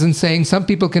hands and saying some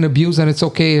people can abuse and it's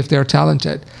okay if they're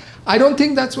talented. I don't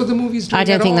think that's what the movie's doing. I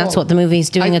don't think that's what the movie's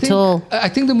doing at all. I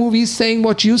think the movie's saying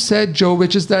what you said, Joe,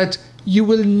 which is that you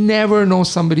will never know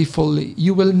somebody fully.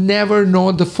 You will never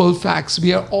know the full facts.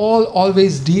 We are all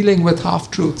always dealing with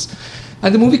half-truths.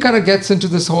 And the movie kind of gets into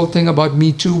this whole thing about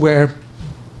Me Too, where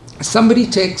somebody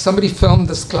filmed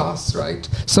this class, right?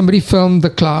 Somebody filmed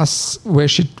the class where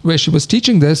she was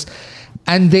teaching this,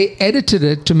 and they edited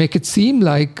it to make it seem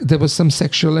like there was some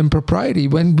sexual impropriety,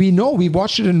 when we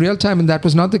watched it in real time and that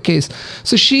was not the case.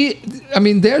 So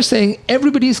they're saying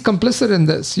everybody is complicit in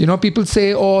this. People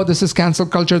say, oh, this is cancel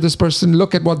culture, this person,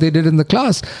 look at what they did in the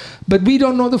class. But we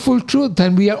don't know the full truth,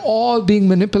 and we are all being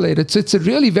manipulated. So it's a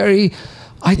really very,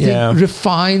 I think,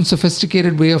 refined,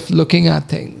 sophisticated way of looking at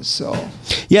things. So,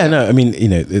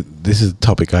 this is a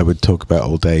topic I would talk about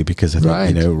all day, because I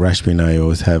think, Rashmi and I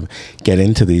always get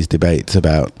into these debates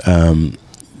about,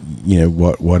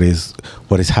 what is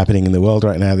happening in the world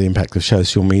right now, the impact of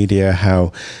social media,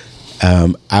 how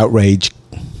the outrage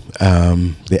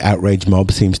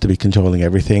mob seems to be controlling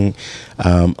everything.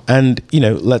 And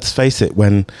let's face it,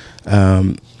 when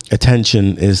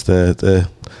attention is the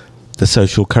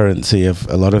social currency of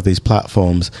a lot of these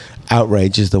platforms,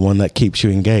 outrage is the one that keeps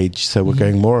you engaged. So we're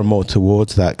going more and more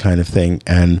towards that kind of thing.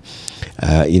 And,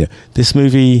 this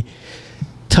movie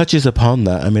touches upon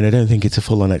that. I mean, I don't think it's a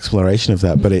full-on exploration of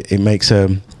that, but it makes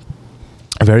a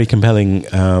very compelling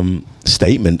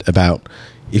statement about,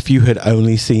 if you had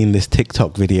only seen this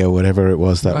TikTok video, whatever it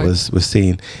was that was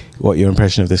seen, what your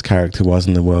impression of this character was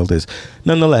in the world is.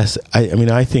 Nonetheless,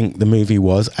 I think the movie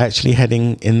was actually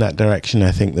heading in that direction.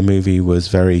 I think the movie was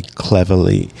very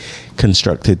cleverly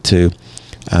constructed to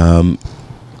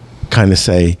kind of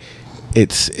say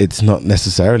it's not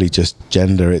necessarily just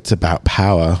gender, it's about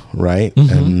power, right?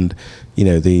 And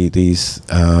these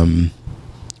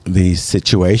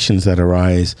situations that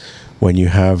arise when you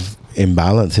have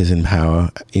imbalances in power.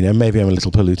 Maybe I'm a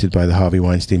little polluted by the Harvey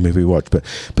Weinstein movie watch, but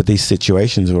these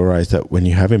situations arise that when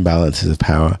you have imbalances of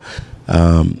power,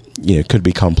 could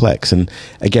be complex. And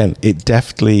again, it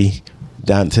deftly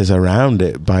dances around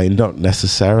it by not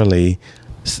necessarily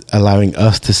allowing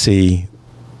us to see.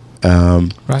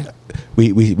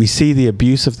 We see the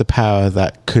abuse of the power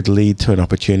that could lead to an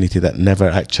opportunity that never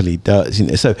actually does.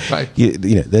 So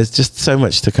there's just so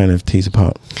much to kind of tease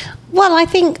apart. Well, I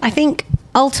think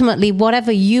ultimately, whatever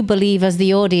you believe as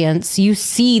the audience, you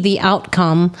see the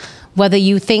outcome, whether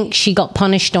you think she got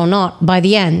punished or not, by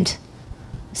the end.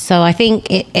 So I think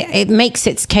it makes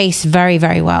its case very,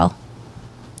 very well.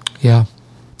 Yeah.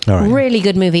 All right. Really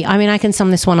good movie. I mean, I can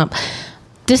sum this one up.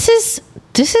 This is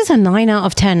a 9 out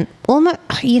of 10. Almost,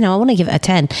 I want to give it a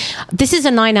 10. This is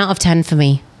a 9 out of 10 for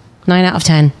me. 9 out of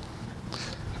 10.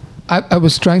 I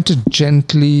was trying to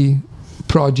gently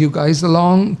prod you guys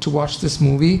along to watch this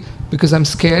movie, because I'm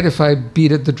scared if I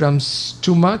beat at the drums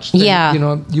too much,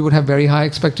 then, you would have very high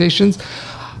expectations.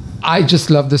 I just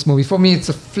love this movie. For me, it's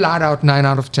a flat out 9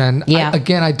 out of 10. Yeah.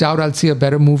 I doubt I'll see a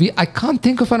better movie. I can't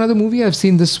think of another movie I've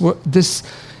seen this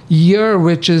year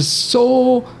which is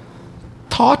so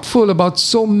thoughtful about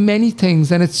so many things,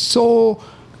 and it's so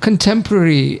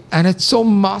contemporary, and it's so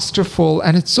masterful,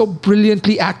 and it's so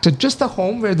brilliantly acted. Just the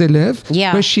home where they live,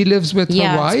 where she lives with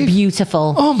her wife. It's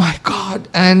beautiful. Oh my God.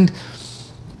 And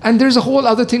there's a whole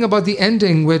other thing about the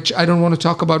ending, which I don't want to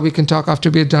talk about. We can talk after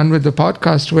we're done with the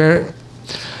podcast, where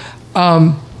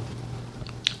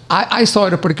I saw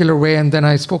it a particular way, and then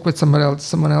I spoke with someone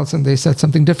else, and they said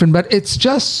something different. But it's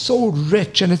just so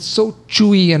rich, and it's so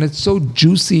chewy, and it's so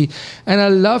juicy. And I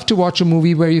love to watch a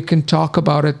movie where you can talk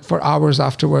about it for hours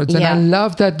afterwards. And I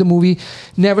love that the movie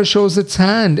never shows its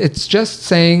hand. It's just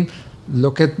saying,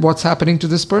 look at what's happening to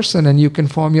this person, and you can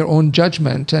form your own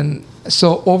judgment. And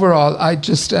so overall, I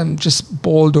just am just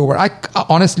bowled over. I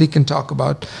honestly can talk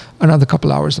about another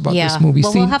couple hours about this movie.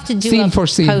 Well, we'll have to do scene a for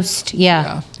scene. post.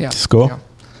 Yeah. Score? Yeah.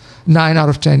 9 out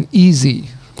of 10, easy.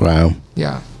 Wow.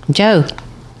 Yeah. Joe.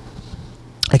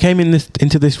 I came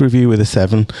into this review with a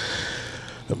 7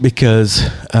 because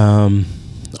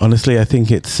honestly, I think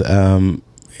it's.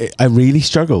 I really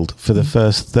struggled for the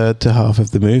first third to half of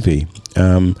the movie,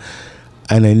 and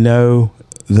I know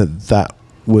that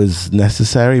was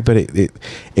necessary, but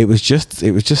it was just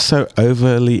so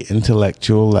overly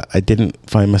intellectual that I didn't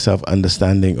find myself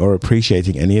understanding or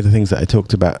appreciating any of the things that I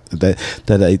talked about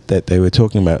that they were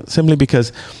talking about, simply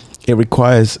because it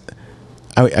requires.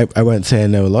 I won't say I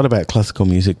know a lot about classical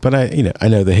music, but I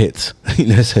know the hits,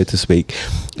 so to speak,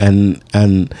 and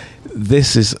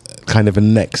this is kind of a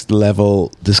next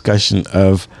level discussion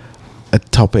of a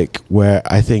topic where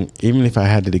I think even if I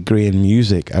had a degree in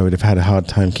music, I would have had a hard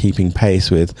time keeping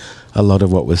pace with a lot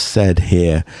of what was said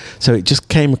here. So it just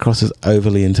came across as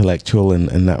overly intellectual,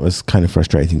 and that was kind of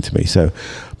frustrating to me. So,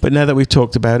 but now that we've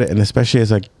talked about it, and especially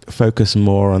as I focus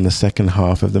more on the second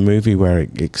half of the movie where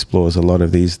it explores a lot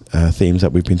of these themes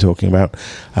that we've been talking about,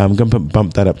 I'm going to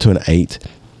bump that up to an 8.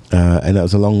 And that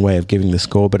was a long way of giving the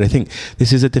score, but I think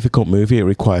this is a difficult movie. It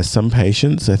requires some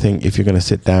patience. I think if you're going to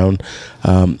sit down,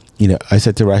 I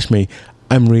said to Rashmi,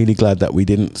 I'm really glad that we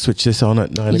didn't switch this on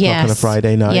at 9 o'clock on a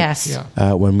Friday night. Yes.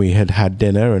 When we had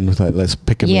dinner and was like, let's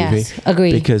pick a movie. Yes,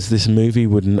 agreed. Because this movie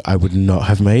I would not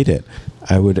have made it.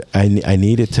 I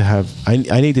needed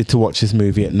to watch this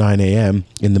movie at 9 a.m.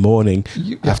 in the morning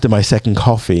after my second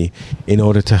coffee in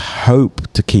order to hope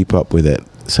to keep up with it.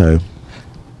 So.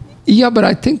 Yeah, but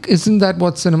I think, isn't that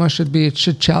what cinema should be? It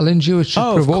should challenge you. It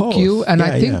should provoke you. And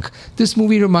I think this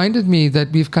movie reminded me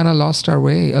that we've kind of lost our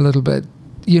way a little bit.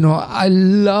 I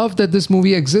love that this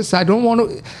movie exists. I don't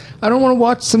want to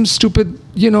watch some stupid,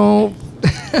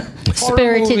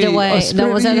 Spirited Away.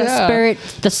 That was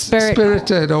the spirit.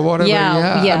 Spirited or whatever.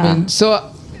 Yeah. I mean,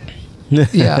 so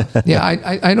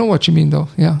I know what you mean, though.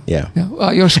 Yeah.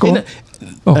 Your score.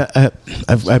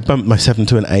 I've bumped my 7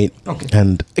 to an 8. Okay.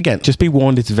 And again, just be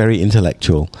warned, it's very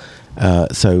intellectual.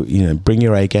 So bring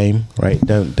your A game, right?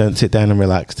 Don't sit down and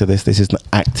relax to this. This is an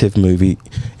active movie.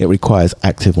 It requires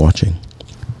active watching.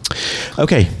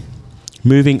 Okay,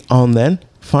 moving on then.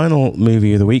 Final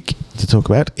movie of the week to talk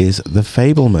about is The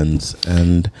Fabelmans.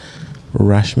 And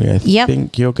Rashmi, I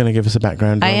think you're going to give us a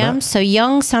background on that. I am. So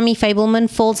young Sammy Fabelman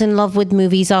falls in love with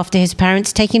movies after his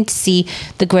parents take him to see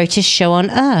the greatest show on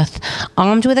earth.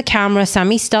 Armed with a camera,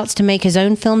 Sammy starts to make his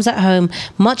own films at home,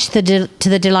 much to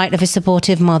the delight of his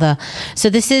supportive mother. So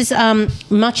this is,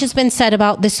 much has been said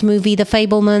about this movie, The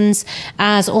Fabelmans,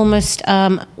 as almost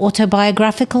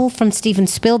autobiographical from Steven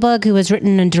Spielberg, who has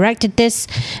written and directed this.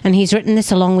 And he's written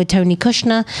this along with Tony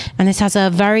Kushner. And this has a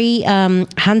very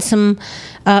handsome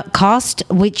cast,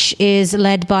 which is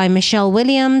led by Michelle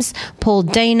Williams, Paul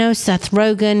Dano, Seth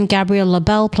Rogen, Gabrielle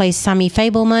LaBelle plays Sammy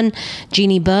Fabelman,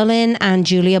 Jeannie Berlin, and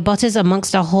Julia Butters,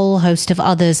 amongst a whole host of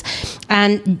others.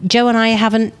 And Joe and I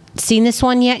haven't seen this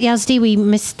one yet, Yazdi. We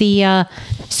missed the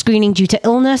screening due to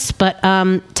illness, but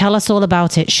tell us all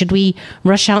about it. Should we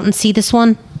rush out and see this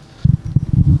one?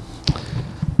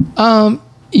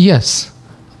 Yes.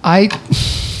 A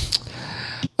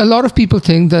lot of people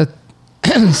think that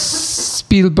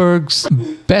Spielberg's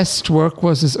best work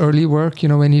was his early work,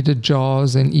 when he did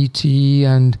Jaws and E.T.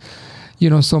 and,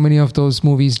 so many of those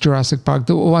movies, Jurassic Park,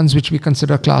 the ones which we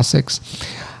consider classics.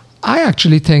 I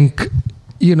actually think,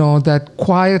 that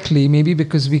quietly, maybe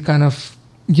because we kind of,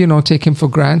 take him for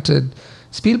granted,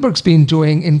 Spielberg's been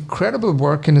doing incredible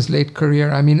work in his late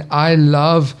career. I mean, I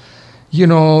love,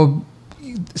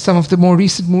 some of the more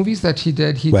recent movies that he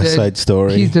did. West Side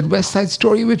Story. He did West Side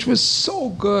Story, which was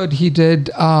so good. He did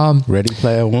Ready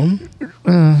Player One.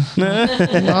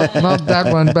 Not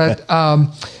that one, but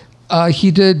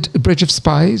he did Bridge of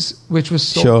Spies, which was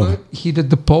so good. He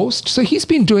did The Post. So he's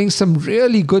been doing some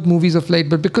really good movies of late.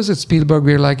 But because it's Spielberg,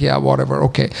 we're like, yeah, whatever,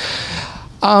 okay.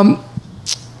 I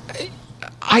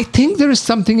think there is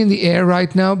something in the air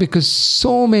right now because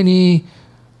so many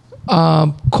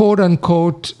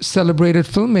quote-unquote celebrated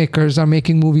filmmakers are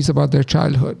making movies about their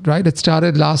childhood, right? It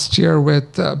started last year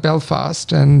with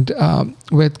Belfast and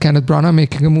with Kenneth Branagh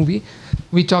making a movie.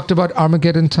 We talked about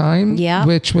Armageddon Time,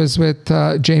 which was with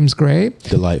James Gray.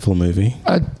 Delightful movie.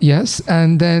 Yes,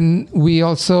 and then we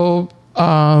also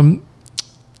we'll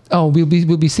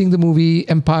be seeing the movie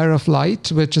Empire of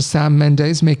Light, which is Sam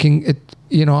Mendes making it,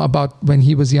 about when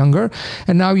he was younger.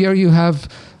 And now here you have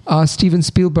Steven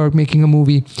Spielberg making a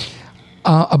movie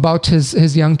about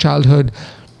his young childhood.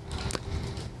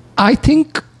 I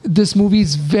think this movie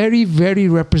is very, very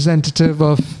representative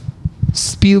of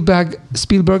Spielberg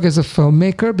as a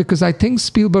filmmaker, because I think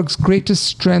Spielberg's greatest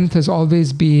strength has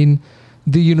always been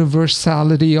the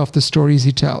universality of the stories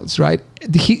he tells, right?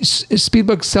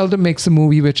 Spielberg seldom makes a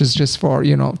movie which is just for,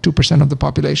 2% of the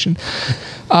population.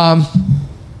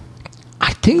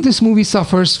 I think this movie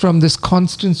suffers from this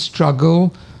constant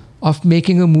struggle of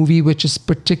making a movie which is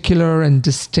particular and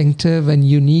distinctive and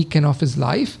unique and of his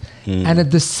life, and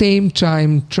at the same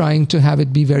time trying to have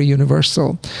it be very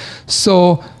universal.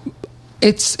 So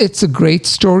it's a great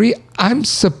story. I'm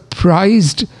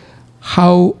surprised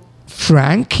how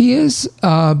frank he is.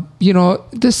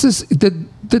 This is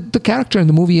the character in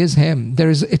the movie is him.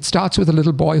 It starts with a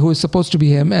little boy who is supposed to be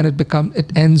him, and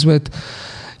it ends with,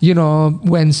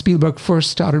 when Spielberg first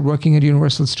started working at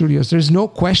Universal Studios. There's no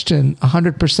question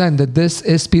 100% that this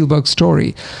is Spielberg's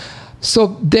story.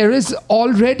 So there is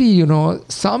already,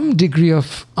 some degree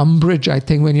of umbrage, I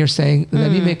think, when you're saying,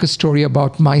 let me make a story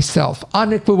about myself,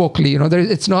 unequivocally.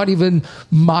 It's not even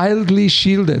mildly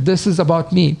shielded. This is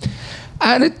about me.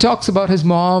 And it talks about his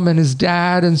mom and his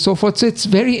dad and so forth. So it's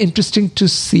very interesting to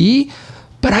see.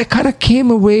 But I kind of came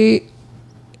away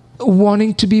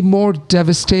wanting to be more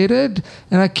devastated,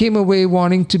 and I came away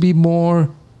wanting to be more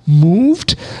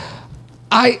moved.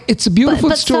 It's a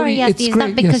beautiful story. Sorry, Yati, it's is great.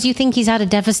 that because you think he's had a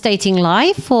devastating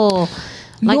life, or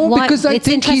why? Because I it's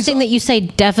think interesting that you say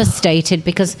devastated,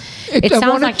 because it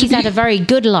sounds like he's had a very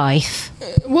good life.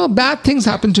 Well, bad things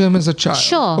happened to him as a child.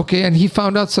 Sure. Okay, and he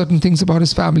found out certain things about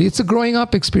his family. It's a growing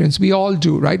up experience. We all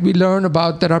do, right? We learn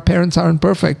about that our parents aren't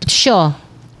perfect. Sure.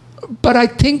 But I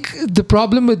think the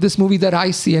problem with this movie that I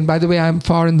see, and by the way, I'm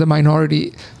far in the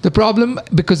minority, the problem,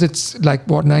 because it's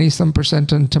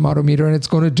 90-some% on Tomato Meter, and it's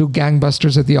going to do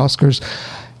gangbusters at the Oscars,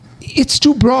 it's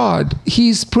too broad.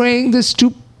 He's praying this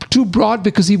too broad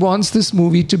because he wants this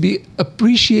movie to be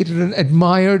appreciated and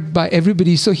admired by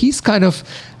everybody. So he's kind of,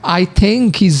 I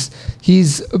think he's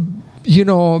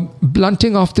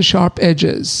blunting off the sharp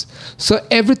edges. So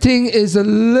everything is a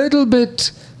little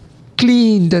bit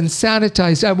cleaned and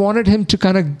sanitized. I wanted him to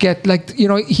kind of get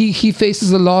he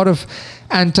faces a lot of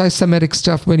anti-Semitic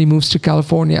stuff when he moves to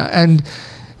California, and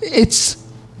it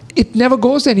never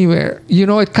goes anywhere.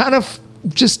 It kind of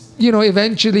just,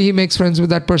 eventually he makes friends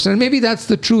with that person, and maybe that's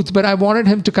the truth, but I wanted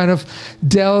him to kind of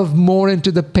delve more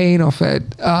into the pain of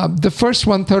it. The first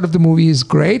 1/3 of the movie is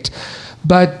great,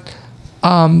 but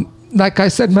like I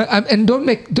said, I don't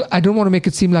want to make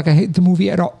it seem like I hate the movie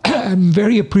at all. I'm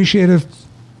very appreciative.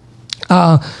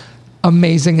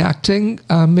 Amazing acting.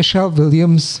 Michelle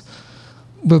Williams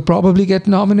will probably get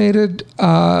nominated.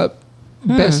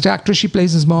 Best actress, she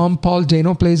plays his mom. Paul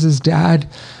Dano plays his dad.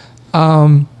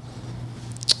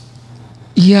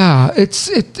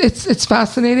 It's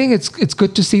fascinating. It's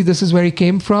good to see this is where he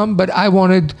came from, but I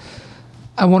wanted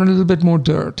a little bit more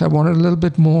dirt. I wanted a little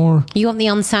bit more. You want the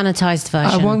unsanitized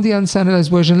version? I want the unsanitized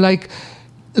version.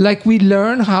 Like we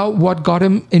learn what got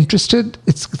him interested.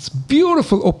 It's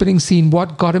beautiful opening scene.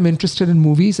 What got him interested in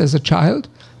movies as a child,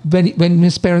 when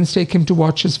his parents take him to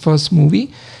watch his first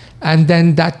movie, and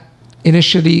then that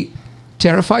initially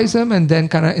terrifies him and then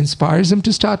kind of inspires him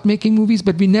to start making movies.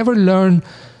 But we never learn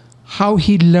how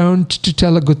he learned to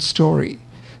tell a good story,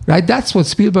 right? That's what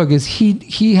Spielberg is.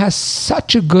 He has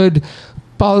such a good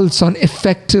pulse on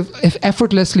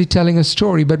effortlessly telling a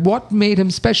story. But what made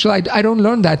him special? I don't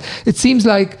learn that. It seems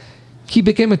like he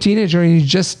became a teenager and he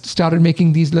just started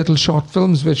making these little short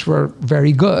films which were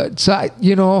very good. So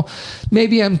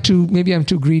maybe I'm too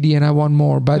greedy and I want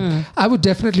more. But I would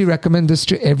definitely recommend this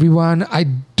to everyone. I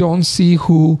don't see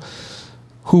who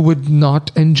would not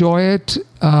enjoy it.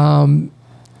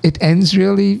 It ends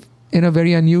really in a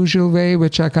very unusual way,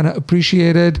 which I kind of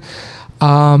appreciated.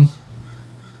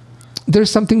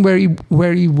 There's something very,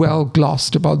 very well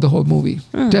glossed about the whole movie.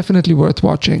 Definitely worth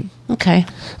watching. Okay.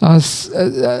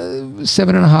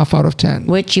 7.5 out of 10.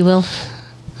 Which you will?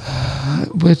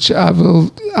 Which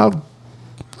I'll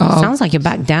Sounds like you're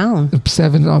back down.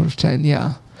 7 out of 10,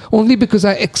 yeah. Only because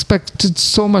I expected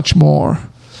so much more.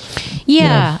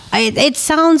 Yeah. It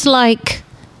sounds like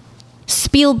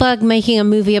Spielberg making a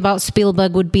movie about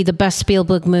Spielberg would be the best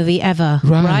Spielberg movie ever,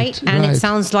 right? And it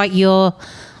sounds like you're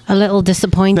a little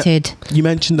disappointed. Now, you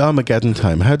mentioned Armageddon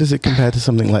Time. How does it compare to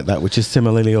something like that, which is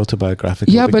similarly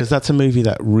autobiographical? Yeah, because that's a movie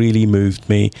that really moved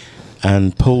me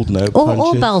and pulled no punches.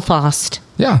 Or Belfast.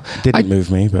 Yeah. Didn't move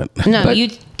me, but No, But- you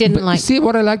didn't But like. see,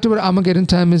 what I liked about Armageddon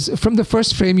Time is from the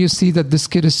first frame, you see that this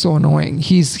kid is so annoying.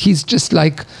 He's just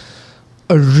like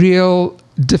a real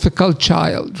difficult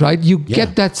child, right? You Yeah.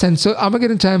 get that sense. So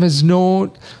Armageddon Time has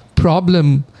no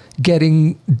problem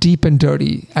getting deep and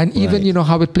dirty, and even Right.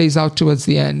 how it plays out towards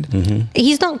the end.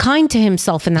 He's not kind to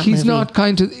himself in that He's movie. not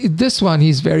kind to this one.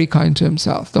 He's very kind to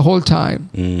himself the whole time.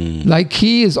 Like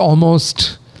he is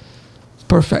almost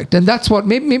perfect, and that's what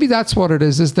maybe that's what it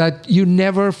is that you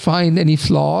never find any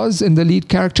flaws in the lead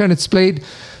character, and it's played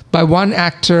by one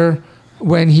actor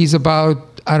when he's about,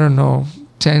 I don't know,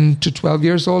 10 to 12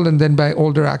 years old, and then by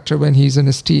older actor when he's in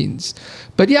his teens.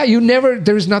 But yeah,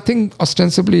 there is nothing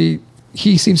ostensibly.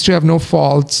 He seems to have no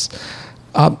faults.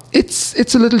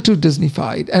 It's a little too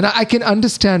Disney-fied, and I can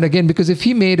understand again, because if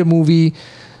he made a movie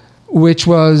which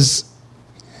was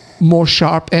more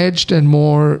sharp-edged and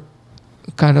more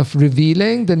kind of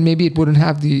revealing, then maybe it wouldn't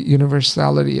have the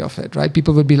universality of it, right?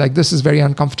 People would be like, this is very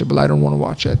uncomfortable, I don't want to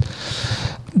watch it.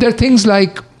 There are things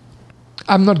like,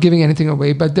 I'm not giving anything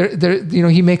away, but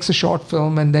he makes a short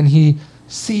film, and then he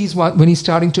sees when he's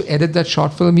starting to edit that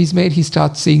short film he's made, he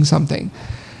starts seeing something.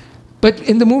 But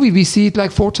in the movie, we see it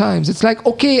like 4 times. It's like,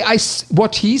 okay,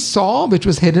 what he saw, which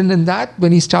was hidden in that,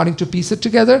 when he's starting to piece it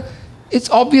together, it's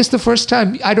obvious the first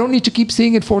time. I don't need to keep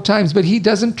seeing it 4 times, but he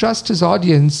doesn't trust his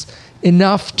audience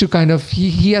enough to kind of,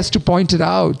 he has to point it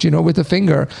out, with a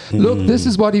finger. Look, this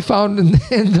is what he found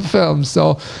in the film.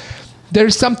 So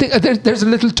there's something, there's a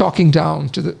little talking down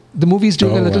to the movie's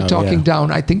doing a little talking down,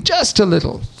 I think, just a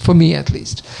little, for me at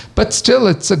least. But still,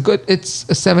 it's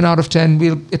a 7 out of 10.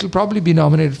 It'll probably be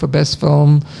nominated for Best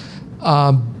Film,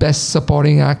 Best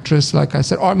Supporting Actress, like I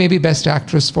said, or maybe Best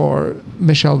Actress for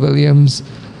Michelle Williams.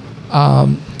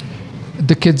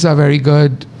 The kids are very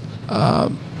good.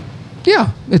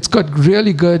 Yeah, it's got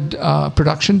really good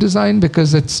production design,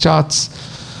 because it starts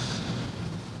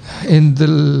in the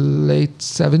late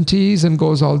 70s and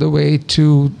goes all the way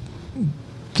to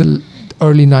the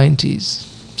early 90s.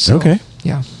 So, Okay.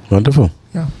 Yeah. Wonderful.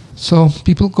 Yeah. So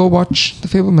people go watch The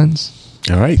Fabelmans.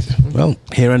 All right. Well,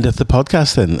 here endeth the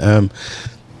podcast then.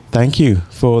 Thank you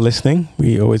for listening.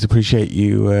 We always appreciate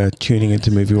you tuning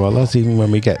into Movie Wallahs, even when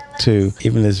we get to,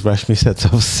 even as Rashmi sets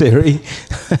off Siri.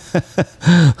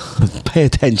 Pay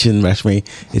attention, Rashmi.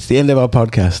 It's the end of our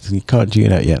podcast and you can't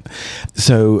tune out yet.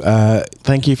 So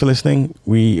thank you for listening.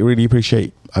 We really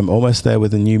appreciate. I'm almost there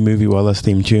with a new Movie Wallahs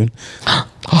theme tune.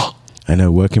 I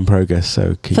know, work in progress.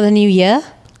 So For the new year?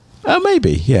 Oh,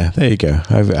 maybe. Yeah, there you go.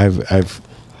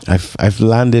 I've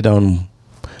landed on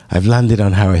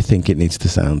how I think it needs to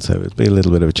sound, so it'll be a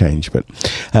little bit of a change. But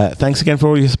thanks again for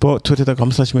all your support.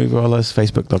 Twitter.com/moviewallahs,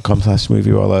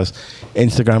 Facebook.com/moviewallahs,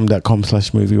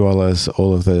 Instagram.com/moviewallahs,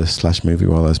 all of the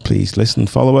 /moviewallahs. Please listen,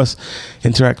 follow us,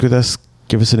 interact with us,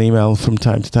 give us an email from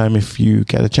time to time if you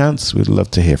get a chance. We'd love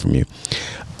to hear from you.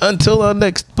 Until our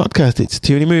next podcast, it's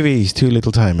Too Many Movies, Too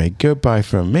Little Time. A goodbye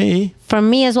from me. From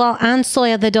me as well, and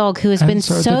Sawyer the dog, who has And been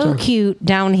Sawyer the so dog. cute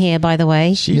down here, by the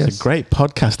way. She's Yes. a great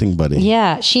podcasting buddy.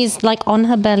 Yeah, she's like on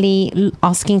her belly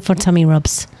asking for tummy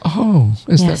rubs. Oh,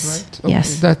 is Yes. that right? Okay.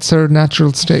 Yes. That's her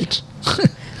natural state.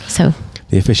 So,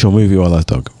 The official Movie Wallahs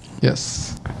dog.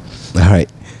 Yes. All right.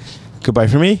 Goodbye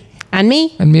from me. and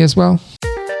me. And me as well.